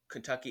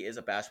Kentucky is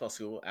a basketball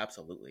school?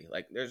 Absolutely.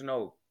 There's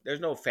no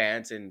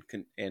fans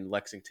in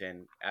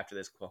Lexington after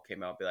this quote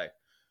came out be like,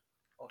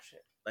 oh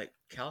shit.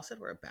 Cal said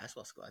we're a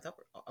basketball school. I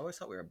always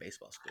thought we were a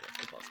baseball school, a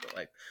football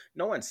school.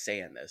 No one's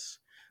saying this,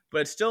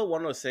 but it's still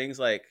one of those things.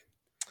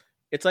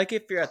 It's like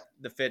if you're at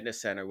the fitness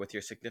center with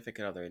your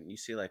significant other and you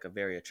see a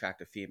very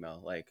attractive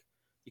female,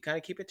 you kind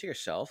of keep it to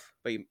yourself,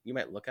 but you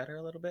might look at her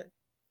a little bit,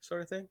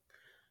 sort of thing.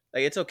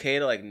 It's okay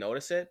to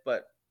notice it,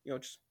 but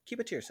just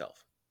keep it to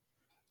yourself.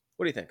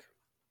 What do you think?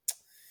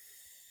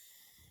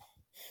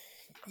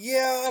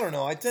 Yeah, I don't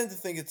know. I tend to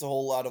think it's a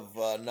whole lot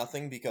of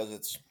nothing because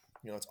it's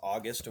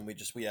August and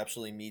we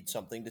absolutely need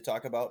something to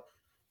talk about.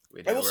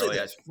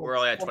 We're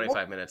only at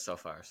 25 minutes so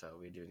far, so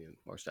we do need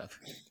more stuff.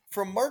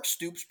 From Mark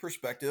Stoops'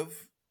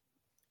 perspective,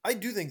 I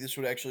do think this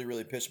would actually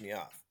really piss me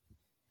off.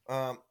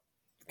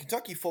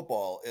 Kentucky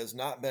football has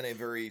not been a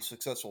very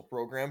successful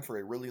program for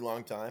a really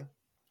long time.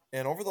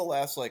 And over the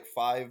last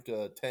 5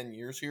 to 10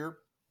 years here,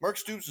 Mark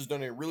Stoops has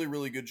done a really,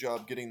 really good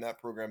job getting that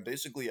program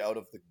basically out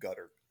of the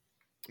gutter.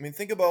 I mean,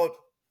 think about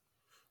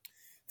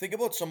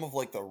some of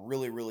the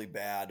really, really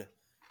bad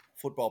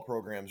football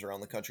programs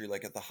around the country,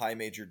 at the high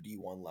major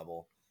D1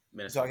 level.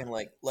 Minnesota. I'm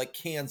talking like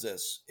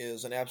Kansas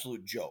is an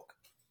absolute joke.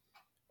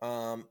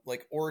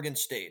 Oregon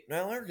State.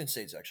 No, Oregon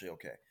State's actually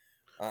okay.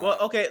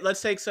 Okay,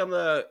 let's take some of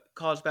the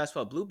college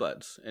basketball blue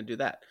buds and do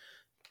that.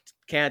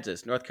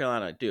 Kansas, North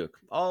Carolina, Duke,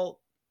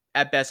 all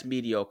at best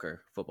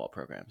mediocre football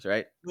programs,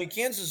 right? I mean,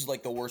 Kansas is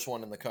the worst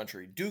one in the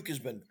country. Duke has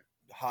been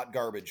hot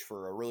garbage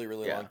for a really,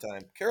 really long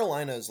time.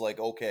 Carolina is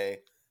okay.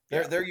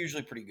 They're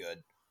usually pretty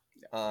good.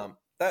 Yeah.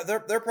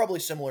 They're probably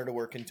similar to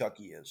where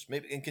Kentucky is.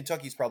 Maybe, and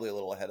Kentucky's probably a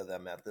little ahead of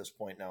them at this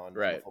point now on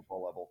the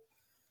football level.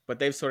 But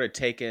they've sort of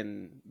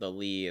taken the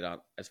lead on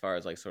as far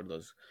as sort of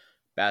those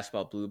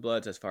basketball blue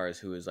bloods, as far as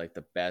who is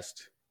the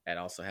best at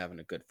also having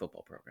a good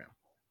football program.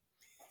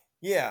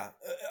 Yeah,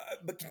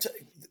 but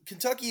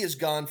Kentucky has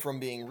gone from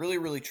being really,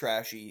 really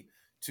trashy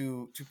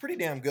to pretty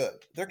damn good.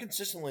 They're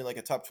consistently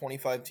a top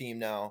 25 team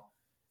now.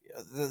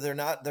 They're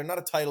not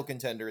a title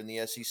contender in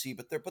the SEC,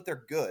 but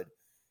they're good.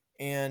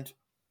 And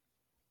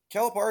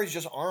Calipari's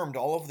just armed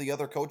all of the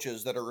other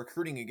coaches that are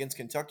recruiting against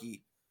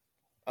Kentucky.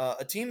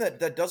 A team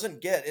that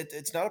doesn't get it.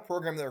 It's not a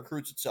program that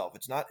recruits itself.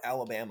 It's not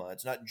Alabama.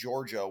 It's not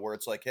Georgia, where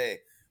it's hey,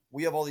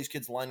 we have all these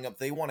kids lining up.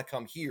 They want to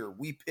come here.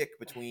 We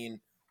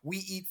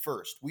eat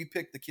first. We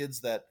pick the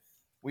kids that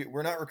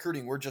we're not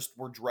recruiting. We're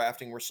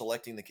drafting. We're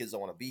selecting the kids that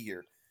want to be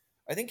here.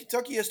 I think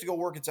Kentucky has to go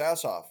work its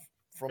ass off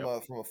from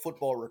a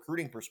football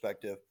recruiting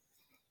perspective.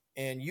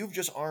 And you've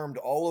just armed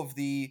all of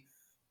the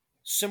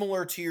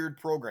similar tiered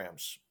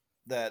programs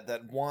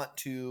that want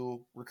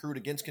to recruit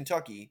against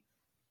Kentucky.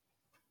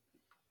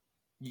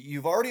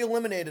 You've already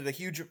eliminated a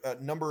huge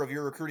number of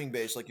your recruiting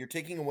base. You're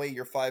taking away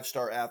your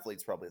 5-star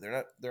athletes. Probably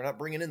they're not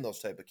bringing in those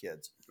type of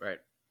kids. Right.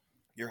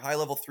 Your high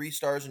level 3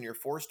 stars and your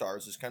 4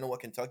 stars is kind of what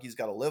Kentucky's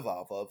got to live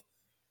off of.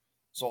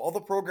 So all the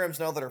programs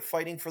now that are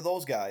fighting for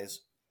those guys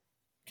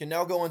can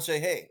now go and say,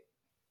 hey,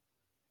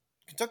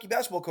 Kentucky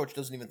basketball coach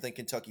doesn't even think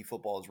Kentucky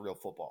football is real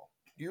football.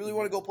 Do you really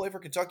want to go play for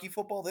Kentucky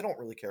football? They don't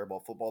really care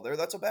about football there.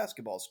 That's a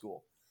basketball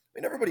school. I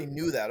mean, everybody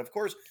knew that. Of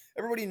course,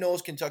 everybody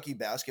knows Kentucky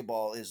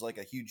basketball is like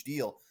a huge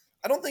deal.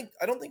 I don't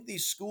think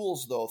these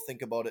schools though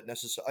think about it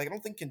necessarily. I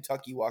don't think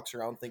Kentucky walks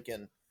around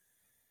thinking,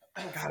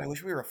 God, I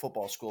wish we were a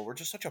football school. We're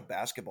just such a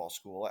basketball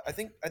school. I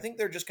think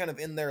they're just kind of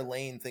in their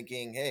lane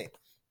thinking, hey,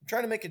 I'm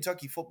trying to make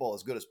Kentucky football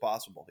as good as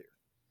possible here.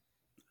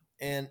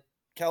 And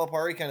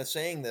Calipari kind of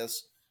saying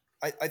this,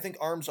 I think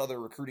arms other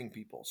recruiting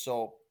people.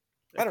 So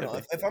I It don't could know.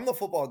 be. If I'm the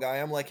football guy,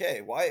 I'm like,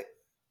 hey, why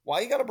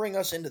you got to bring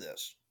us into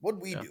this?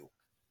 What'd we Yeah. do?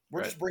 We're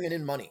Right. just bringing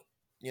in money.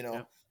 You know,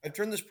 Yeah. I've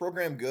turned this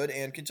program good,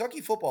 and Kentucky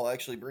football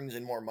actually brings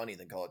in more money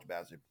than college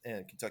basketball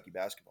and Kentucky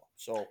basketball.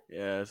 So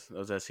Yes,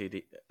 those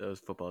SEC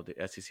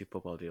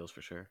football deals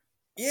for sure.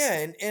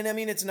 yeah, and I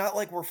mean, it's not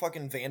like we're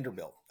fucking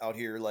Vanderbilt out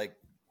here like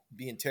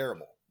being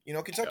terrible. You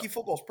know, Kentucky Yeah.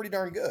 football's pretty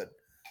darn good.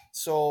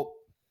 So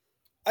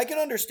I can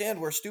understand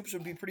where Stoops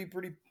would be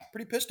pretty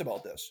pissed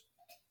about this.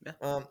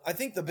 Yeah. I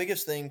think the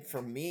biggest thing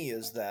for me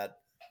is that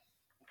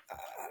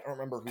I don't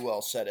remember who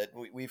else said it.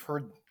 We've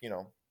heard,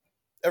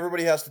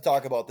 everybody has to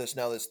talk about this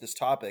now. This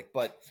topic,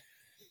 but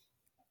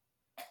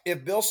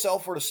if Bill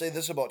Self were to say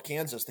this about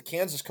Kansas, the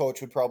Kansas coach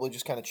would probably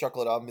just kind of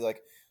chuckle it off and be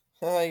like,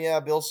 "Yeah,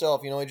 Bill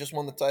Self, he just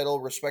won the title.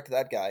 Respect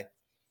that guy."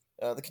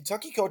 The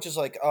Kentucky coach is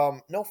like,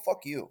 "No,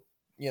 fuck you."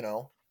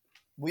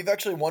 We've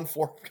actually won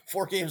four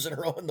games in a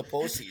row in the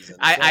postseason.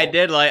 I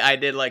did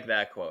like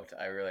that quote.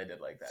 I really did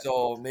like that.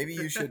 So maybe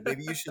you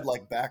should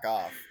like back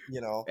off.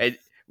 And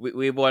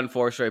we won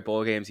 4 straight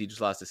bowl games. He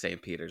just lost to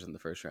St. Peter's in the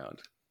first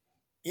round.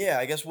 Yeah,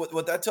 I guess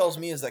what that tells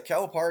me is that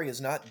Calipari is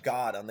not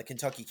God on the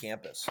Kentucky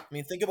campus. I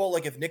mean, think about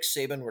like if Nick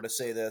Saban were to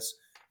say this,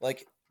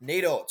 like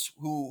Nate Oates,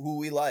 who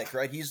we like,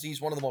 right?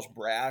 He's one of the most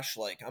brash,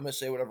 like I'm gonna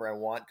say whatever I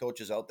want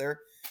coaches out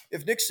there.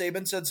 If Nick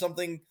Saban said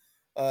something,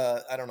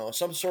 I don't know,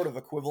 some sort of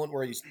equivalent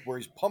where he's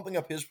pumping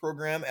up his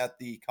program at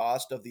the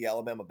cost of the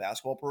Alabama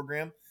basketball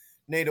program,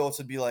 Nate Oates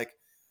would be like,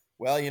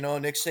 well,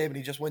 Nick Saban,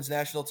 he just wins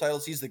national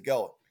titles, he's the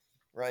GOAT,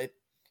 right?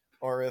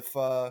 Or if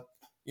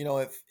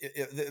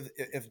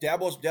if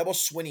Dabo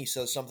Swinney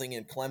says something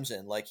in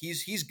Clemson, like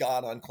he's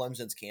God on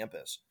Clemson's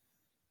campus.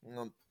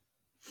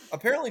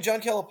 Apparently,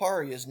 John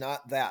Calipari is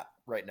not that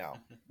right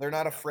now. They're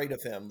not afraid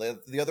of him.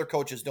 The other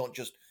coaches don't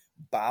just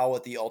bow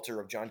at the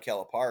altar of John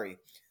Calipari.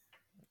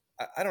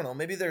 I don't know.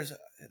 Maybe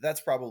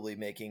that's probably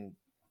making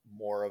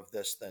more of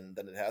this than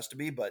it has to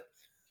be. But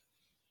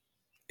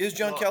is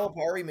John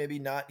Calipari maybe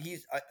not?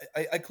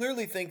 I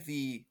clearly think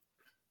the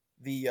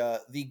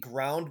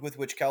ground with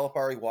which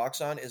Calipari walks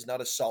on is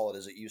not as solid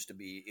as it used to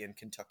be in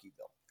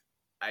Kentuckyville.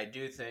 I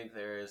do think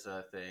there is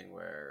a thing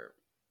where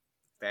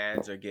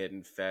fans are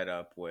getting fed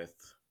up with.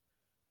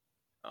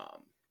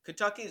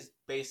 Kentucky's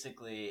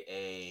basically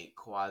a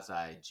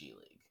quasi G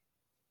League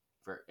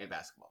in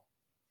basketball.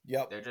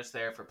 Yep. They're just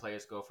there for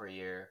players to go for a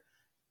year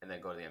and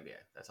then go to the NBA.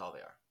 That's all they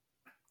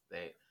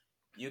are.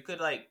 You could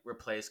like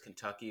replace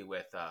Kentucky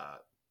with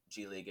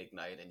G League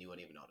Ignite and you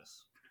wouldn't even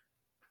notice.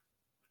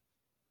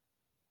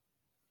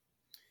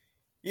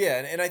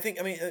 Yeah, and I think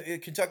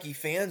Kentucky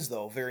fans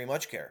though very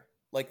much care.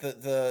 Like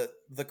the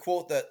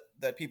quote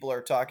that people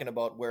are talking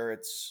about where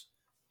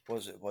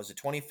was it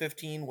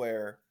 2015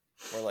 where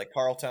like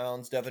Carl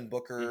Towns, Devin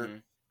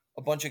Booker,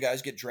 a bunch of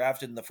guys get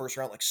drafted in the first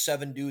round, like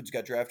 7 dudes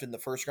got drafted in the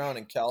first round,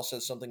 and Cal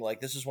says something like,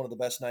 "This is one of the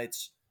best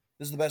nights.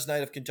 This is the best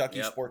night of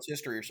Kentucky sports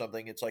history," or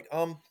something. It's like,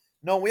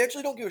 no, we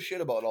actually don't give a shit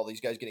about all these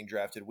guys getting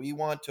drafted. We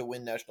want to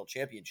win national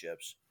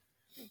championships.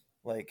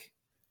 Like,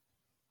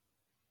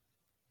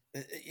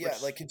 yeah,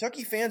 like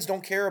Kentucky fans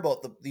don't care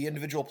about the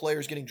individual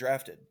players getting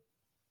drafted.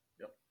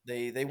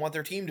 Yep. They want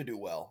their team to do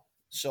well.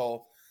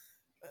 So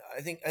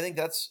I think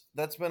that's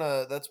been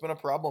a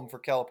problem for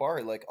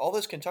Calipari. Like all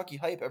this Kentucky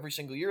hype every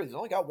single year, they've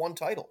only got 1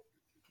 title.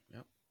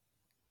 Yep.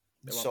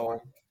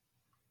 So,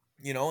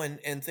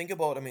 and think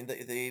about, I mean,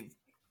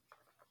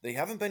 they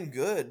haven't been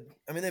good.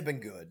 I mean, they've been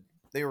good.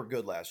 They were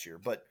good last year,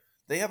 but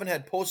they haven't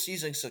had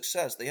postseason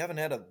success. They haven't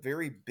had a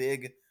very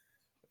big.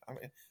 I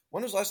mean,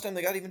 when was the last time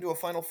they got even to a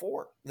Final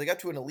Four? They got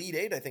to an Elite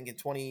Eight, I think, in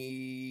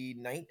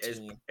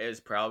 2019. Is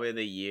probably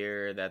the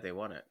year that they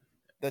won it.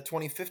 That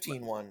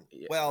 2015 one.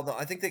 Yeah. Well, no,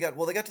 I think they got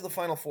to the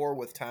Final Four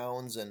with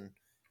Towns and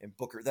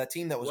Booker. That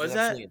team that was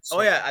that? Insane.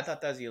 Oh yeah, I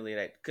thought that was the Elite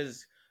Eight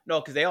because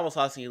they almost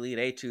lost the Elite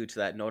Eight to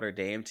that Notre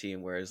Dame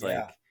team where it's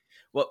like,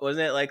 what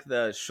wasn't it like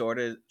the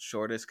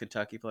shortest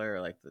Kentucky player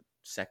or like the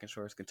second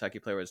shortest Kentucky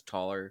player was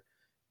taller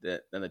than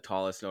the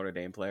tallest Notre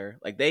Dame player?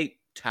 Like they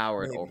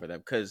towered over them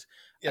because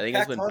I think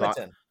it was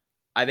when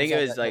I think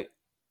it was like.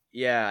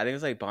 Yeah, I think it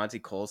was like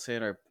Bonzi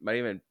Colson or might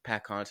even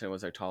Pat Connaughton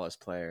was their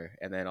tallest player,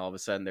 and then all of a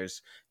sudden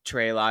there's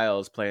Trey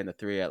Lyles playing the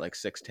 3 at like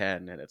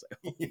 6'10", and it's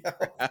like,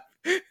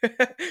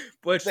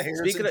 Which the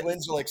Harrison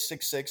twins are like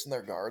 6'6" in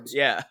their guards.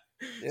 Yeah.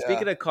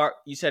 Speaking of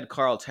you said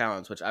Carl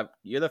Towns, which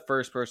you're the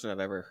first person I've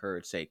ever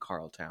heard say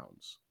Carl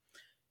Towns.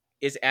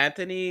 Is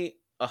Anthony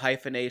a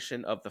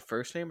hyphenation of the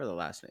first name or the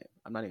last name?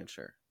 I'm not even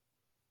sure.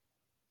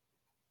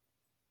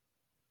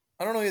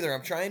 I don't know either.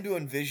 I'm trying to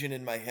envision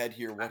in my head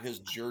here what his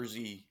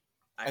jersey.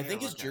 I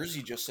think his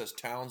jersey just says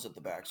Towns at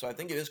the back, so I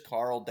think it is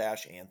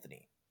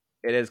Carl-Anthony.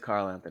 It is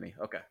Carl-Anthony.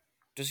 Okay.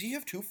 Does he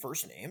have two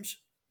first names?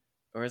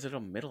 Or is it a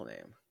middle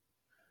name?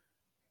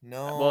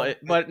 No. Well,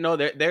 but no,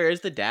 there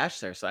is the dash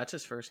there, so that's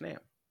his first name.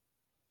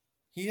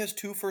 He has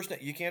two first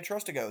names. You can't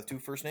trust a guy with two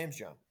first names,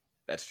 John.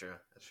 That's true.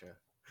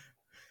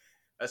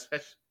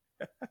 Especially,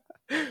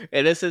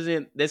 and this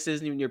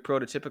isn't even your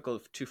prototypical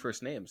two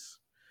first names.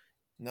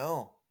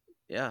 No.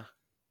 Yeah.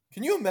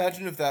 Can you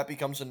imagine if that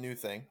becomes a new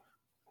thing?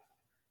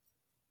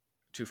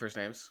 Two first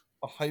names.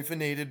 A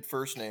hyphenated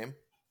first name.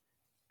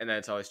 And then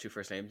it's always two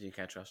first names. And you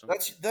can't trust them.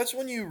 That's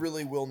when you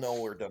really will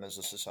know we're done as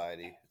a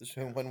society.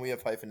 When we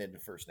have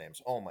hyphenated first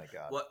names. Oh my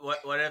god.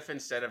 What if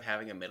instead of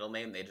having a middle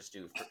name, they just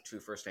do two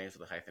first names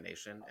with a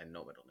hyphenation and no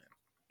middle name?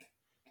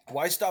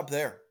 Why stop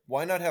there?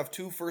 Why not have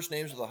two first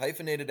names with a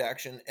hyphenated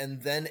action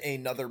and then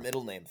another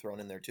middle name thrown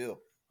in there too?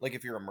 Like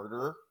if you're a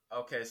murderer.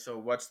 Okay, so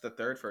what's the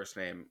third first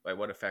name? Like,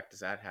 what effect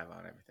does that have on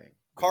everything?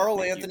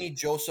 Carl-Anthony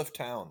Joseph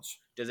Towns.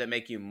 Does it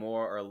make you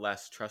more or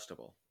less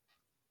trustable?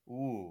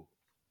 Ooh.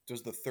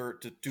 Does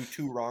do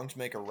two wrongs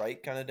make a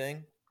right kind of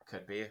thing?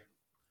 Could be.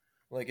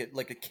 Like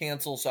it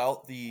cancels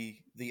out the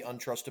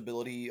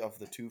untrustability of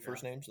the two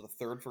first names, or the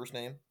third first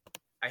name.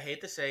 I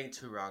hate the saying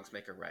two wrongs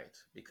make a right,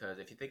 because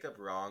if you think of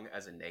wrong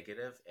as a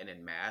negative, and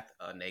in math,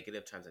 a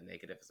negative times a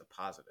negative is a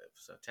positive.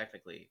 So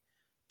technically,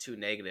 two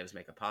negatives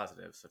make a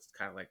positive. So it's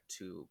kind of like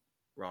two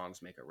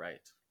wrongs make a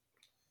right.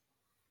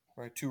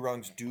 Right, two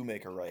wrongs do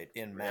make a right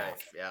in math.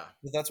 Right, yeah.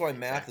 But that's why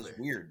math is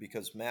weird,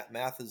 because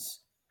math is.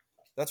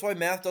 That's why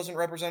math doesn't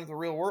represent the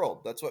real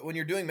world. That's what when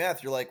you're doing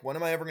math, you're like, when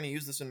am I ever going to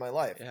use this in my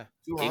life? Yeah.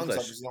 Two wrongs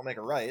obviously don't make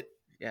a right.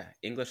 Yeah,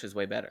 English is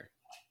way better.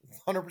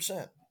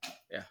 100%.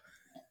 Yeah.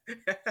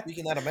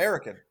 Speaking that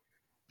American.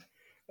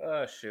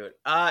 Oh shoot.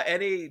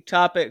 Any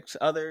topics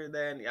other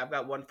than I've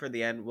got one for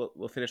the end.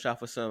 We'll finish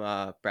off with some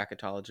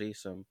bracketology,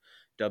 some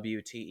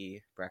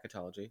WTE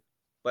bracketology.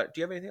 But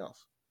do you have anything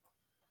else?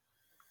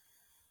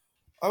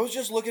 I was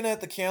just looking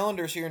at the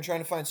calendars here and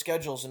trying to find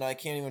schedules, and I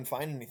can't even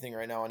find anything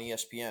right now on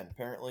ESPN.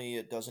 Apparently,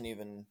 they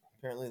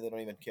don't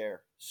even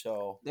care.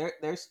 So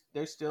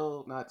they're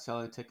still not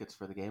selling tickets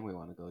for the game we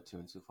want to go to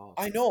in Sioux Falls.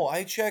 I know.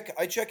 I check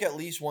at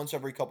least once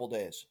every couple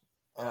days.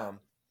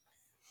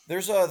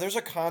 There's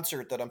a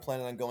concert that I'm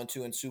planning on going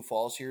to in Sioux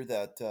Falls here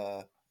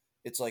that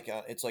it's like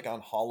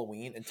on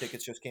Halloween, and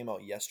tickets just came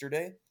out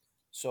yesterday.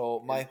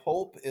 So my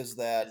hope is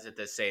that is it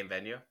the same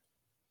venue?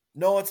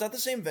 No, it's not the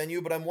same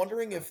venue, but I'm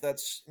wondering if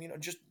that's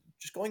just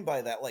going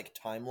by that like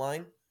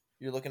timeline.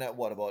 You're looking at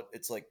what about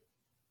it's like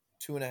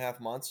 2.5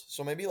 months,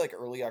 so maybe like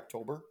early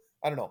October.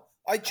 I don't know.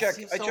 I check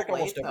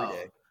almost every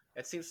day.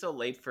 It seems so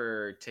late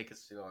for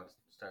tickets to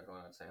start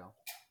going on sale.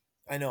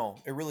 I know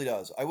it really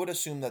does. I would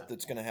assume that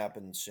it's going to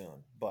happen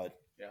soon, but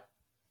yeah,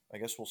 I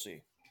guess we'll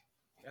see.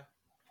 Yeah.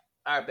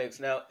 All right, babes.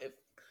 Now, if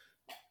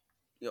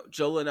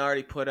Joe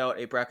Lunardi put out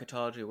a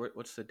bracketology.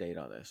 What's the date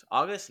on this?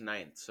 August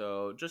 9th,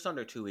 so just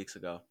under 2 weeks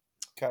ago.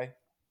 Okay.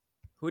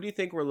 Who do you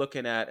think we're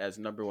looking at as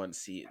number one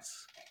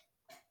seeds?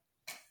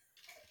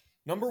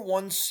 Number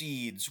one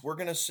seeds, I'm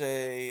gonna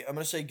say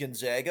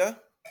Gonzaga.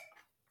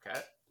 Okay.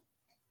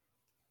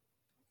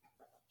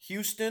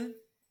 Houston.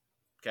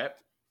 Okay.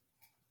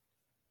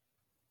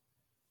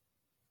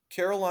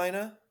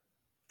 Carolina.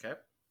 Okay.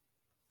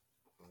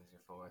 Who's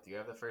your fourth? You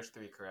have the first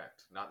three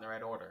correct. Not in the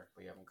right order,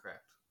 but you have them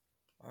correct.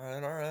 All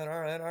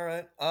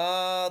right.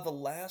 The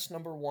last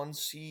number one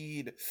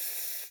seed.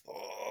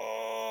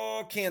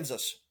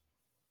 Kansas.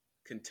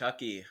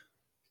 Kentucky.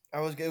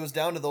 It was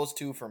down to those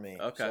two for me.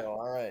 Okay. So,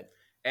 all right.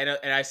 And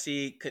I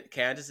see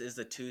Kansas is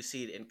the 2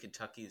 seed in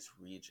Kentucky's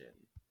region.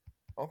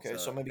 Okay,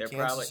 so maybe Kansas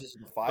probably, is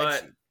the 5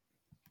 seed.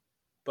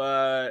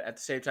 But at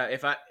the same time,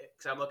 because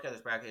I'm looking at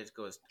this bracket,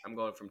 I'm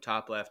going from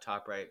top left,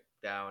 top right,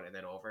 down, and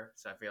then over.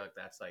 So I feel like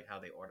that's like how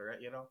they order it,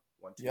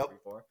 1, 2, 3,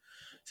 4.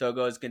 So it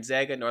goes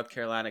Gonzaga, North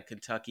Carolina,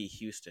 Kentucky,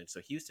 Houston. So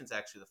Houston's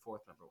actually the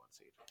fourth number one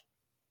seed.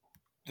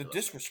 The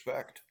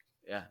disrespect.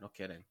 Yeah, no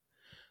kidding.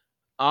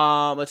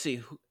 Let's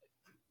see.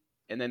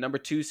 And then number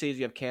 2 seeds,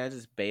 you have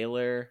Kansas,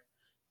 Baylor,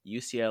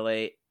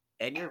 UCLA,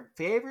 and your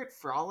favorite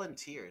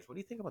Volunteers. What do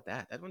you think about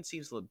that? That one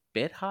seems a little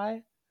bit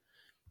high.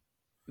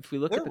 If we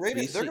look at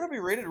they're going to be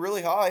rated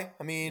really high.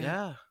 I mean,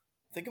 yeah.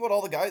 Think about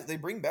all the guys they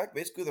bring back.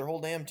 Basically, their whole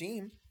damn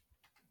team.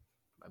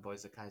 My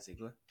boy's Zakai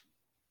Ziegler.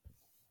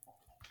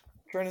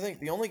 I'm trying to think.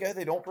 The only guy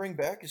they don't bring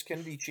back is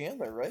Kennedy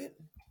Chandler, right?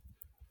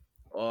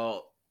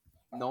 Well,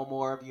 no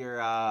more of your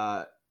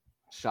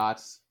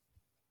shots.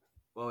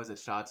 What was it?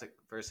 Shots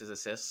versus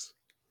assists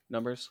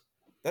numbers?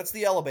 That's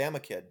the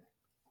Alabama kid.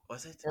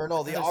 Was it? Or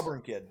no, the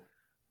Auburn kid.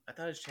 I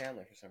thought it was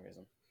Chandler for some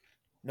reason.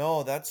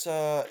 No, that's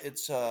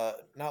it's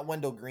not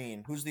Wendell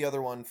Green. Who's the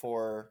other one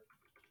for?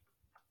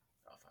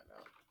 I'll find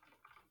out.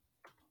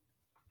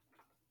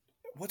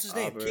 What's his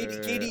name?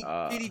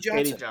 Katie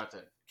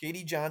Johnson.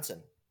 Katie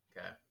Johnson.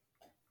 Okay.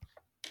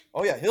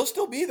 Oh yeah, he'll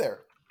still be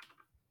there.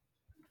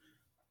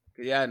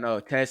 Yeah, no,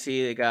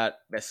 Tennessee, they got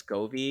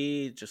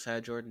Vescovi,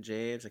 Josiah Jordan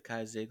James,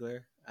 Zakai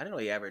Ziegler. I didn't know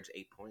he averaged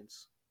 8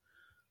 points.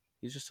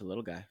 He's just a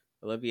little guy.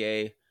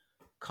 Olivier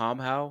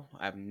Comhow.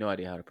 I have no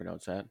idea how to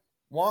pronounce that.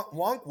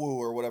 Wonkwu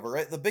or whatever,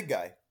 right? The big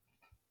guy.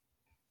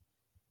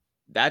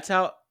 That's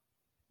how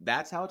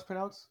it's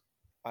pronounced.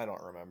 I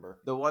don't remember.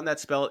 The one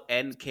that's spelled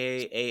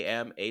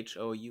Nkamhoua.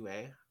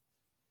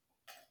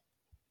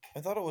 I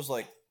thought it was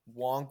like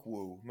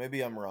Wonkwu.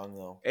 Maybe I'm wrong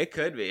though. It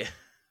could be.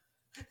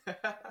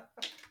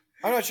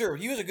 I'm not sure.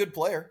 He was a good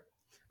player.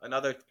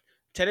 Another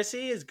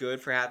Tennessee is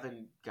good for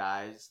having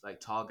guys like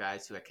tall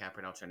guys who I can't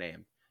pronounce their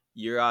name.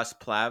 Uros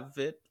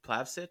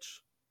Plavsic.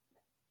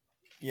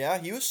 Yeah,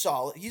 he was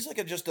solid. He's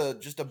like just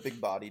a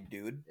big bodied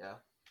dude. Yeah.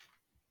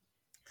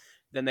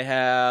 Then they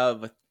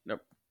have a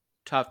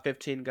top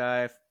 15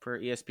 guy for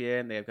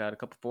ESPN. They've got a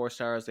couple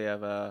 4-stars. They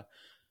have a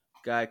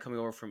guy coming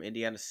over from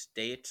Indiana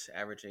State,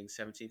 averaging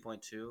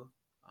 17.2.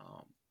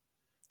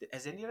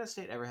 Has Indiana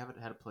State ever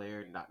had a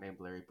player not named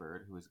Larry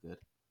Bird who is good?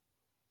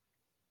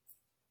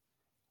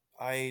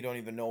 I don't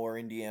even know where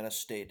Indiana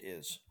State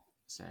is.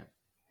 Same.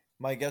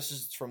 My guess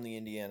is it's from the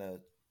Indiana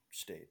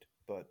State,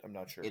 but I'm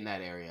not sure. In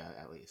that area,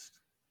 at least.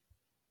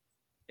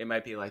 It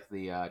might be like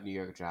the New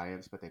York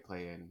Giants, but they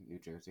play in New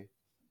Jersey.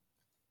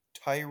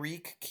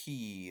 Tyreek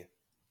Key.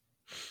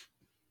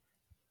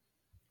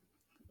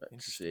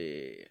 Let's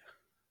see.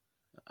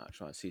 I just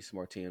want to see some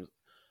more teams.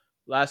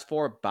 Last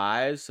 4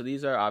 buys. So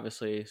these are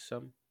obviously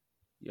some,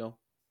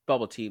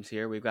 bubble teams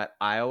here. We've got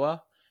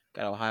Iowa,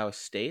 got Ohio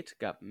State,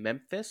 got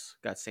Memphis,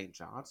 got St.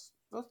 John's.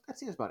 That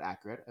seems about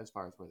accurate as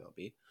far as where they'll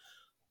be.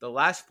 The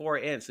last 4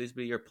 in, so these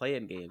will be your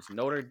play-in games.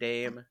 Notre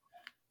Dame,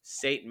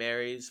 St.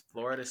 Mary's,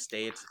 Florida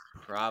State,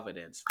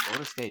 Providence.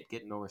 Florida State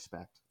getting no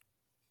respect.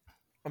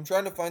 I'm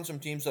trying to find some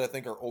teams that I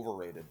think are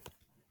overrated.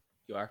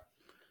 You are?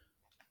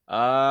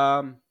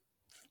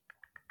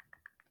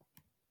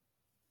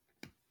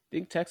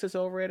 Think Texas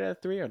overrated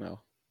at 3 or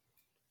no?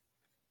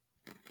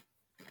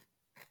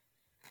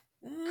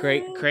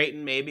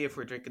 Creighton, maybe, if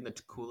we're drinking the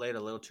Kool-Aid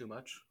a little too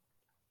much.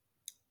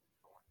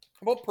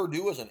 How about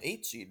Purdue as an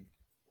 8 seed?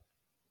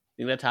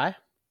 Think that's high?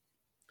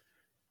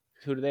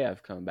 Who do they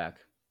have coming back?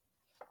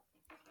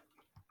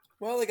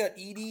 Well, they got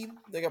Edey.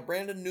 They got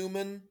Brandon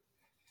Newman.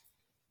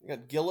 They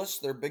got Gillis,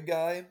 their big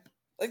guy.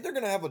 I think they're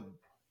going to have a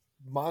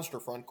monster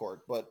front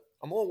court, but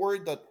I'm a little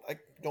worried that I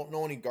don't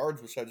know any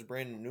guards besides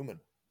Brandon Newman.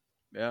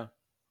 Yeah.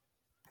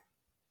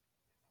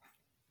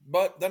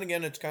 But then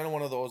again, it's kind of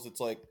one of those,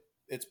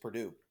 it's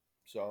Purdue.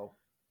 So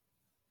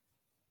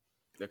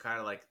they're kind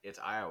of like it's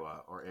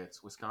Iowa or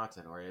it's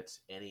Wisconsin or it's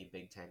any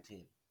Big Ten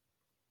team.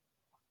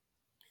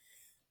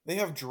 They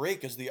have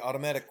Drake as the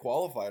automatic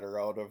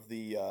qualifier out of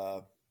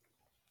the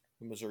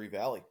Missouri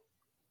Valley.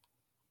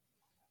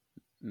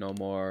 No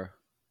more.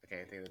 I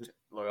can't think of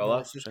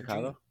Loyola,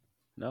 Chicago.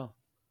 No.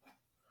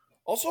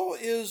 Also,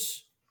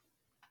 is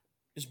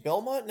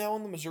Belmont now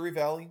in the Missouri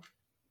Valley?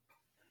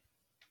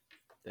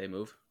 They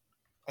move.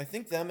 I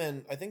think them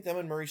and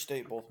Murray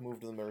State both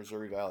moved to the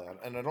Missouri Valley,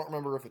 and I don't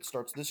remember if it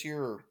starts this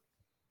year or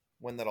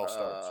when that all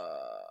starts.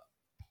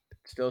 It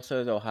still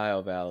says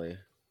Ohio Valley.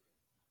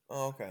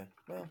 Oh, okay.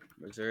 Well,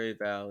 Missouri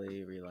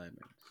Valley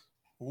realignments.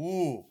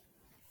 Ooh.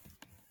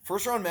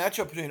 First round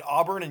matchup between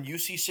Auburn and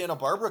UC Santa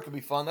Barbara could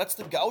be fun. That's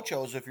the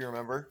Gauchos, if you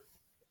remember.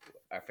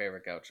 Our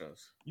favorite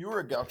Gauchos. You were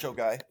a Gaucho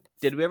guy.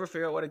 Did we ever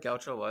figure out what a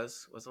Gaucho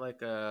was? Was it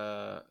like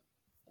a?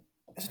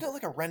 Isn't it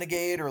like a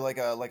renegade or like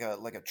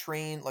a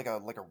train, like a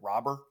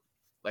robber?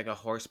 Like a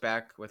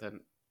horseback with a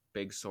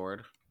big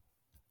sword.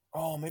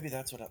 Oh, maybe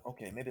that's what.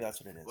 Maybe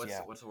that's what it is.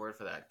 What's the word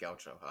for that?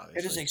 Gaucho. Obviously.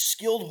 It is a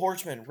skilled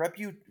horseman,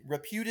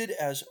 reputed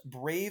as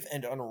brave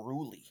and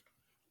unruly.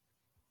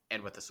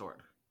 And with a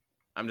sword.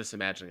 I'm just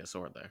imagining a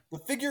sword there. The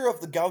figure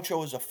of the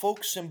Gaucho is a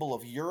folk symbol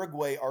of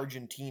Uruguay,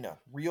 Argentina,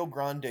 Rio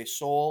Grande do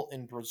Sul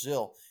in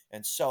Brazil,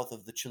 and south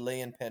of the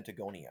Chilean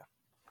Patagonia.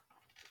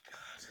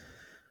 God,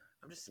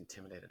 I'm just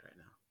intimidated right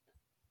now.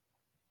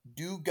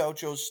 Do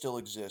Gauchos still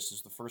exist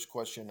is the first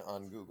question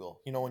on Google.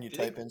 You know when you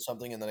type in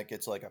something and then it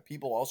gets like a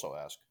people also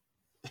ask.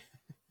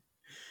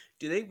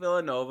 Do you think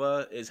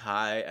Villanova is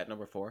high at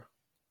number 4?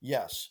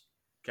 Yes.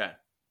 Okay.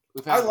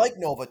 I like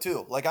Nova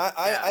too. Like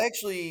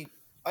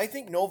I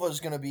think Nova is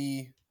going to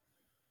be.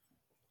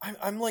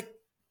 I'm like,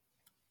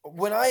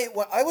 when I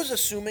was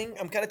assuming,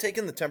 I'm kind of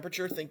taking the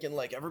temperature, thinking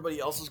like everybody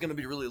else is going to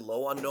be really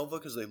low on Nova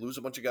because they lose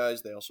a bunch of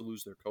guys. They also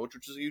lose their coach,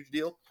 which is a huge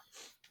deal.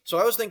 So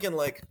I was thinking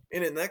like,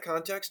 in that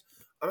context,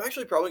 I'm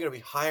actually probably going to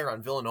be higher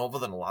on Villanova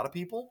than a lot of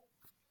people.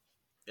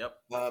 Yep.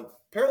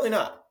 Apparently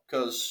not,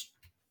 because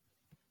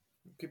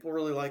people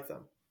really like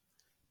them.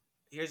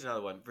 Here's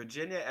another one.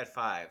 Virginia at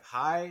 5.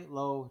 High,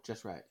 low,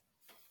 just right.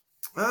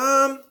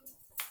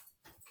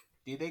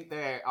 Do you think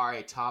they are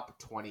a top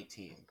 20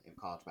 team in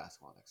college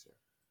basketball next year?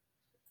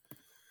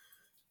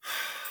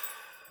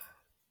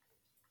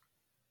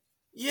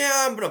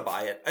 Yeah, I'm going to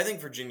buy it. I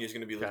think Virginia's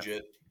going to be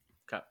legit.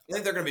 Okay. I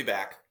think they're going to be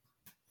back.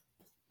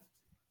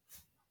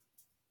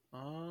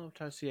 Oh, I'm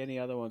trying to see any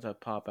other ones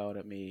that pop out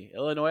at me.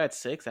 Illinois at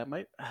 6. That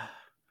might.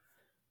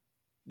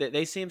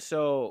 They seem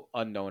so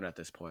unknown at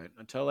this point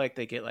until like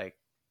they get like,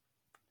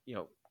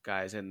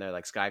 guys in there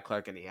like Sky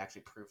Clark and he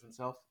actually proves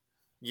himself.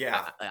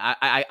 Yeah,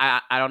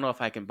 I don't know if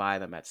I can buy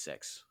them at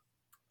 6.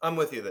 I'm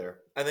with you there.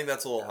 I think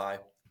that's a little high.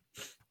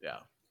 Yeah.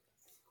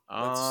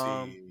 Let's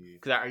see.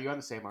 Cause are you on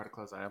the same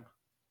article as I am?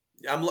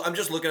 I'm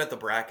just looking at the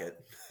bracket.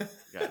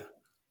 Yeah,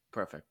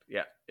 perfect.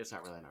 Yeah, it's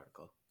not really an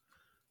article.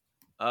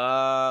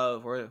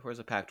 Where's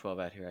the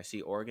Pac-12 at here? I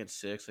see Oregon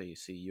 6. So you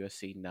see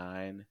USC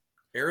 9.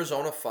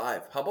 Arizona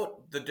 5. How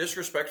about the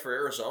disrespect for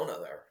Arizona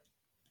there?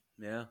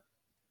 Yeah.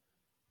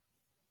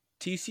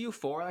 TCU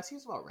 4. That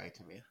seems about right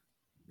to me.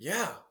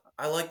 Yeah,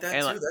 I like that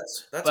And too. like,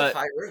 That's a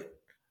high rate.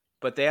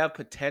 But they have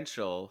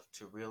potential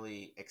to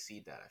really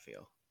exceed that, I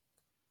feel.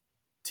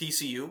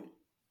 TCU?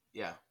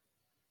 Yeah.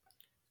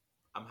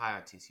 I'm high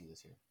on TCU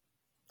this year.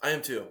 I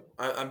am too.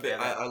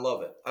 I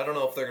love it. I don't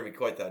know if they're going to be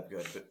quite that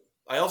good, but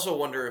I also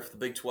wonder if the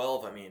Big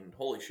 12, I mean,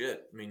 holy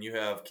shit. I mean, you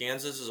have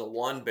Kansas is a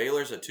 1,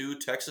 Baylor's a 2,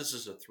 Texas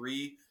is a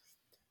 3,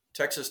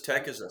 Texas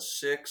Tech is a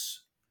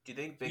 6. Do you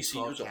think Big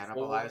 12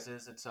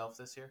 cannibalizes itself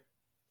this year?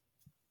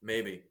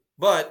 Maybe.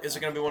 But is it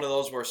going to be one of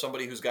those where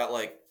somebody who's got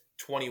like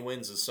 20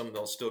 wins is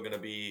somehow still going to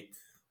be...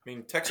 I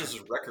mean,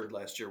 Texas's record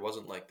last year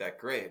wasn't like that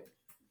great.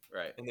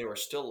 Right. And they were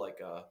still like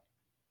a...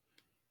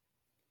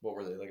 What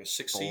were they, like a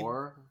 6 seed?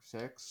 4,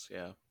 6,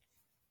 yeah.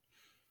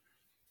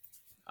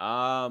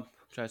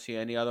 Trying to see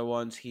any other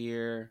ones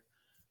here.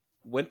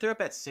 Winthrop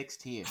at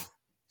 16.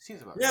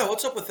 Seems about Yeah, right.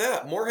 what's up with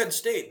that? Morehead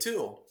State,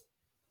 too.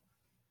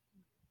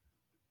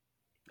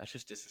 That's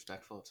just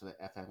disrespectful to the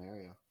FM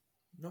area.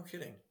 No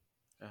kidding.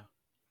 Yeah.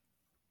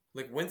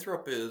 Like,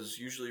 Winthrop is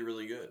usually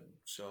really good,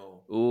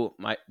 so... Ooh,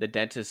 the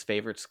dentist's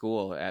favorite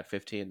school at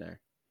 15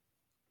 there.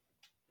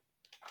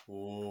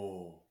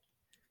 Ooh.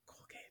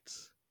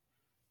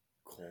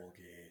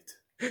 Colgate.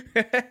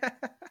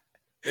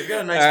 They've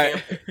got a nice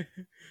campus.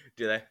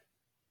 Do they?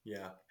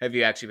 Yeah. Have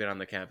you actually been on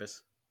the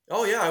campus?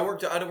 Oh yeah, I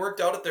worked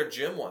out at their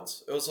gym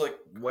once. It was like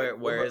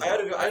where is I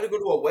had to go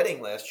to a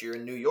wedding last year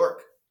in New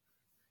York.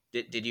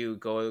 Did you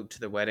go to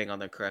the wedding on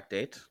the correct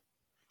date?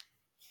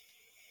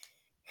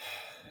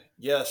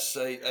 Yes,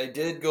 I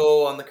did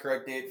go on the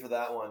correct date for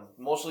that one.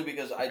 Mostly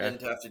because I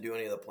didn't have to do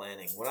any of the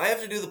planning. When I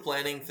have to do the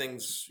planning,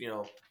 things,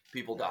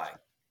 people die.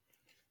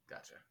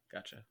 Gotcha.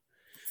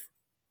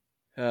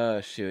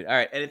 Oh, shoot. All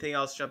right. Anything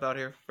else jump out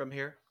here from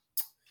here?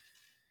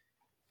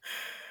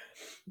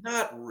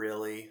 Not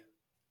really.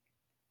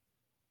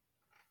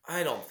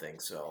 I don't think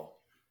so. All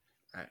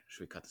right.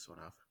 Should we cut this one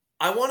off?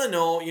 I want to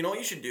know, you know what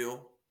you should do?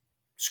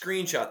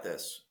 Screenshot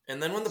this.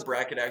 And then when the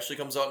bracket actually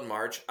comes out in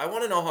March, I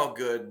want to know how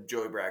good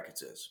Joey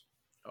Brackets is.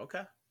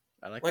 Okay.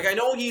 I like that. I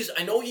know he's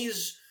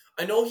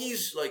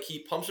like, he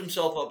pumps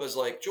himself up as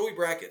like Joey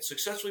Brackett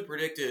successfully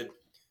predicted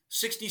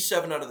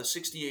 67 out of the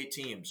 68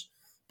 teams.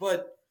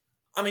 But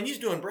I mean, he's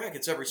doing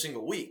brackets every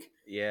single week.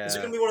 Yeah. Is it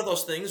going to be one of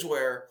those things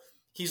where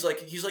he's like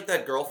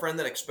that girlfriend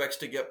that expects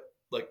to get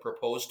like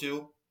proposed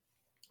to?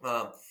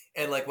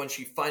 And like when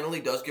she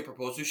finally does get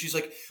proposed to, she's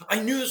like, I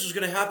knew this was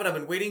going to happen. I've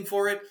been waiting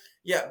for it.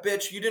 Yeah,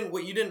 bitch, you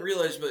didn't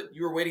realize, but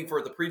you were waiting for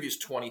it the previous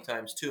 20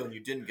 times too, and you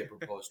didn't get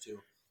proposed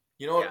to.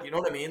 You know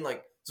what I mean?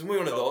 Like, it's going to be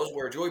one of those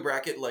where Joey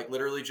Brackett, like,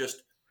 literally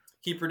just,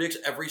 he predicts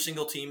every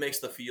single team makes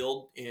the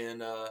field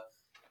in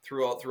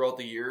throughout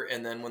the year,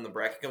 and then when the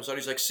bracket comes out,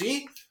 he's like,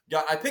 see?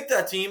 Yeah, I picked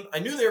that team. I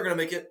knew they were going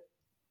to make it.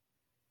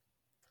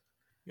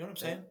 You know what I'm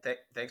saying?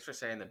 Thanks for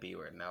saying the B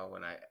word. Now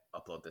when I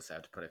upload this, I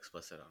have to put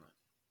explicit on it.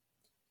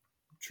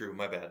 True,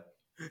 my bad.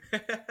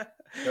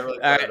 All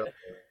right.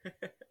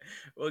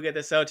 We'll get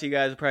this out to you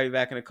guys. We'll probably be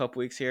back in a couple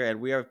weeks here,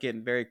 and we are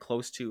getting very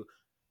close to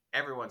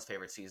everyone's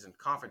favorite season,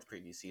 conference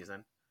preview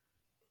season.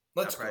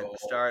 Let's go.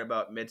 Start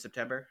about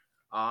mid-September.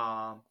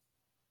 But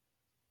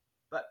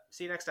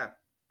see you next time.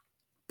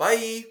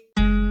 Bye.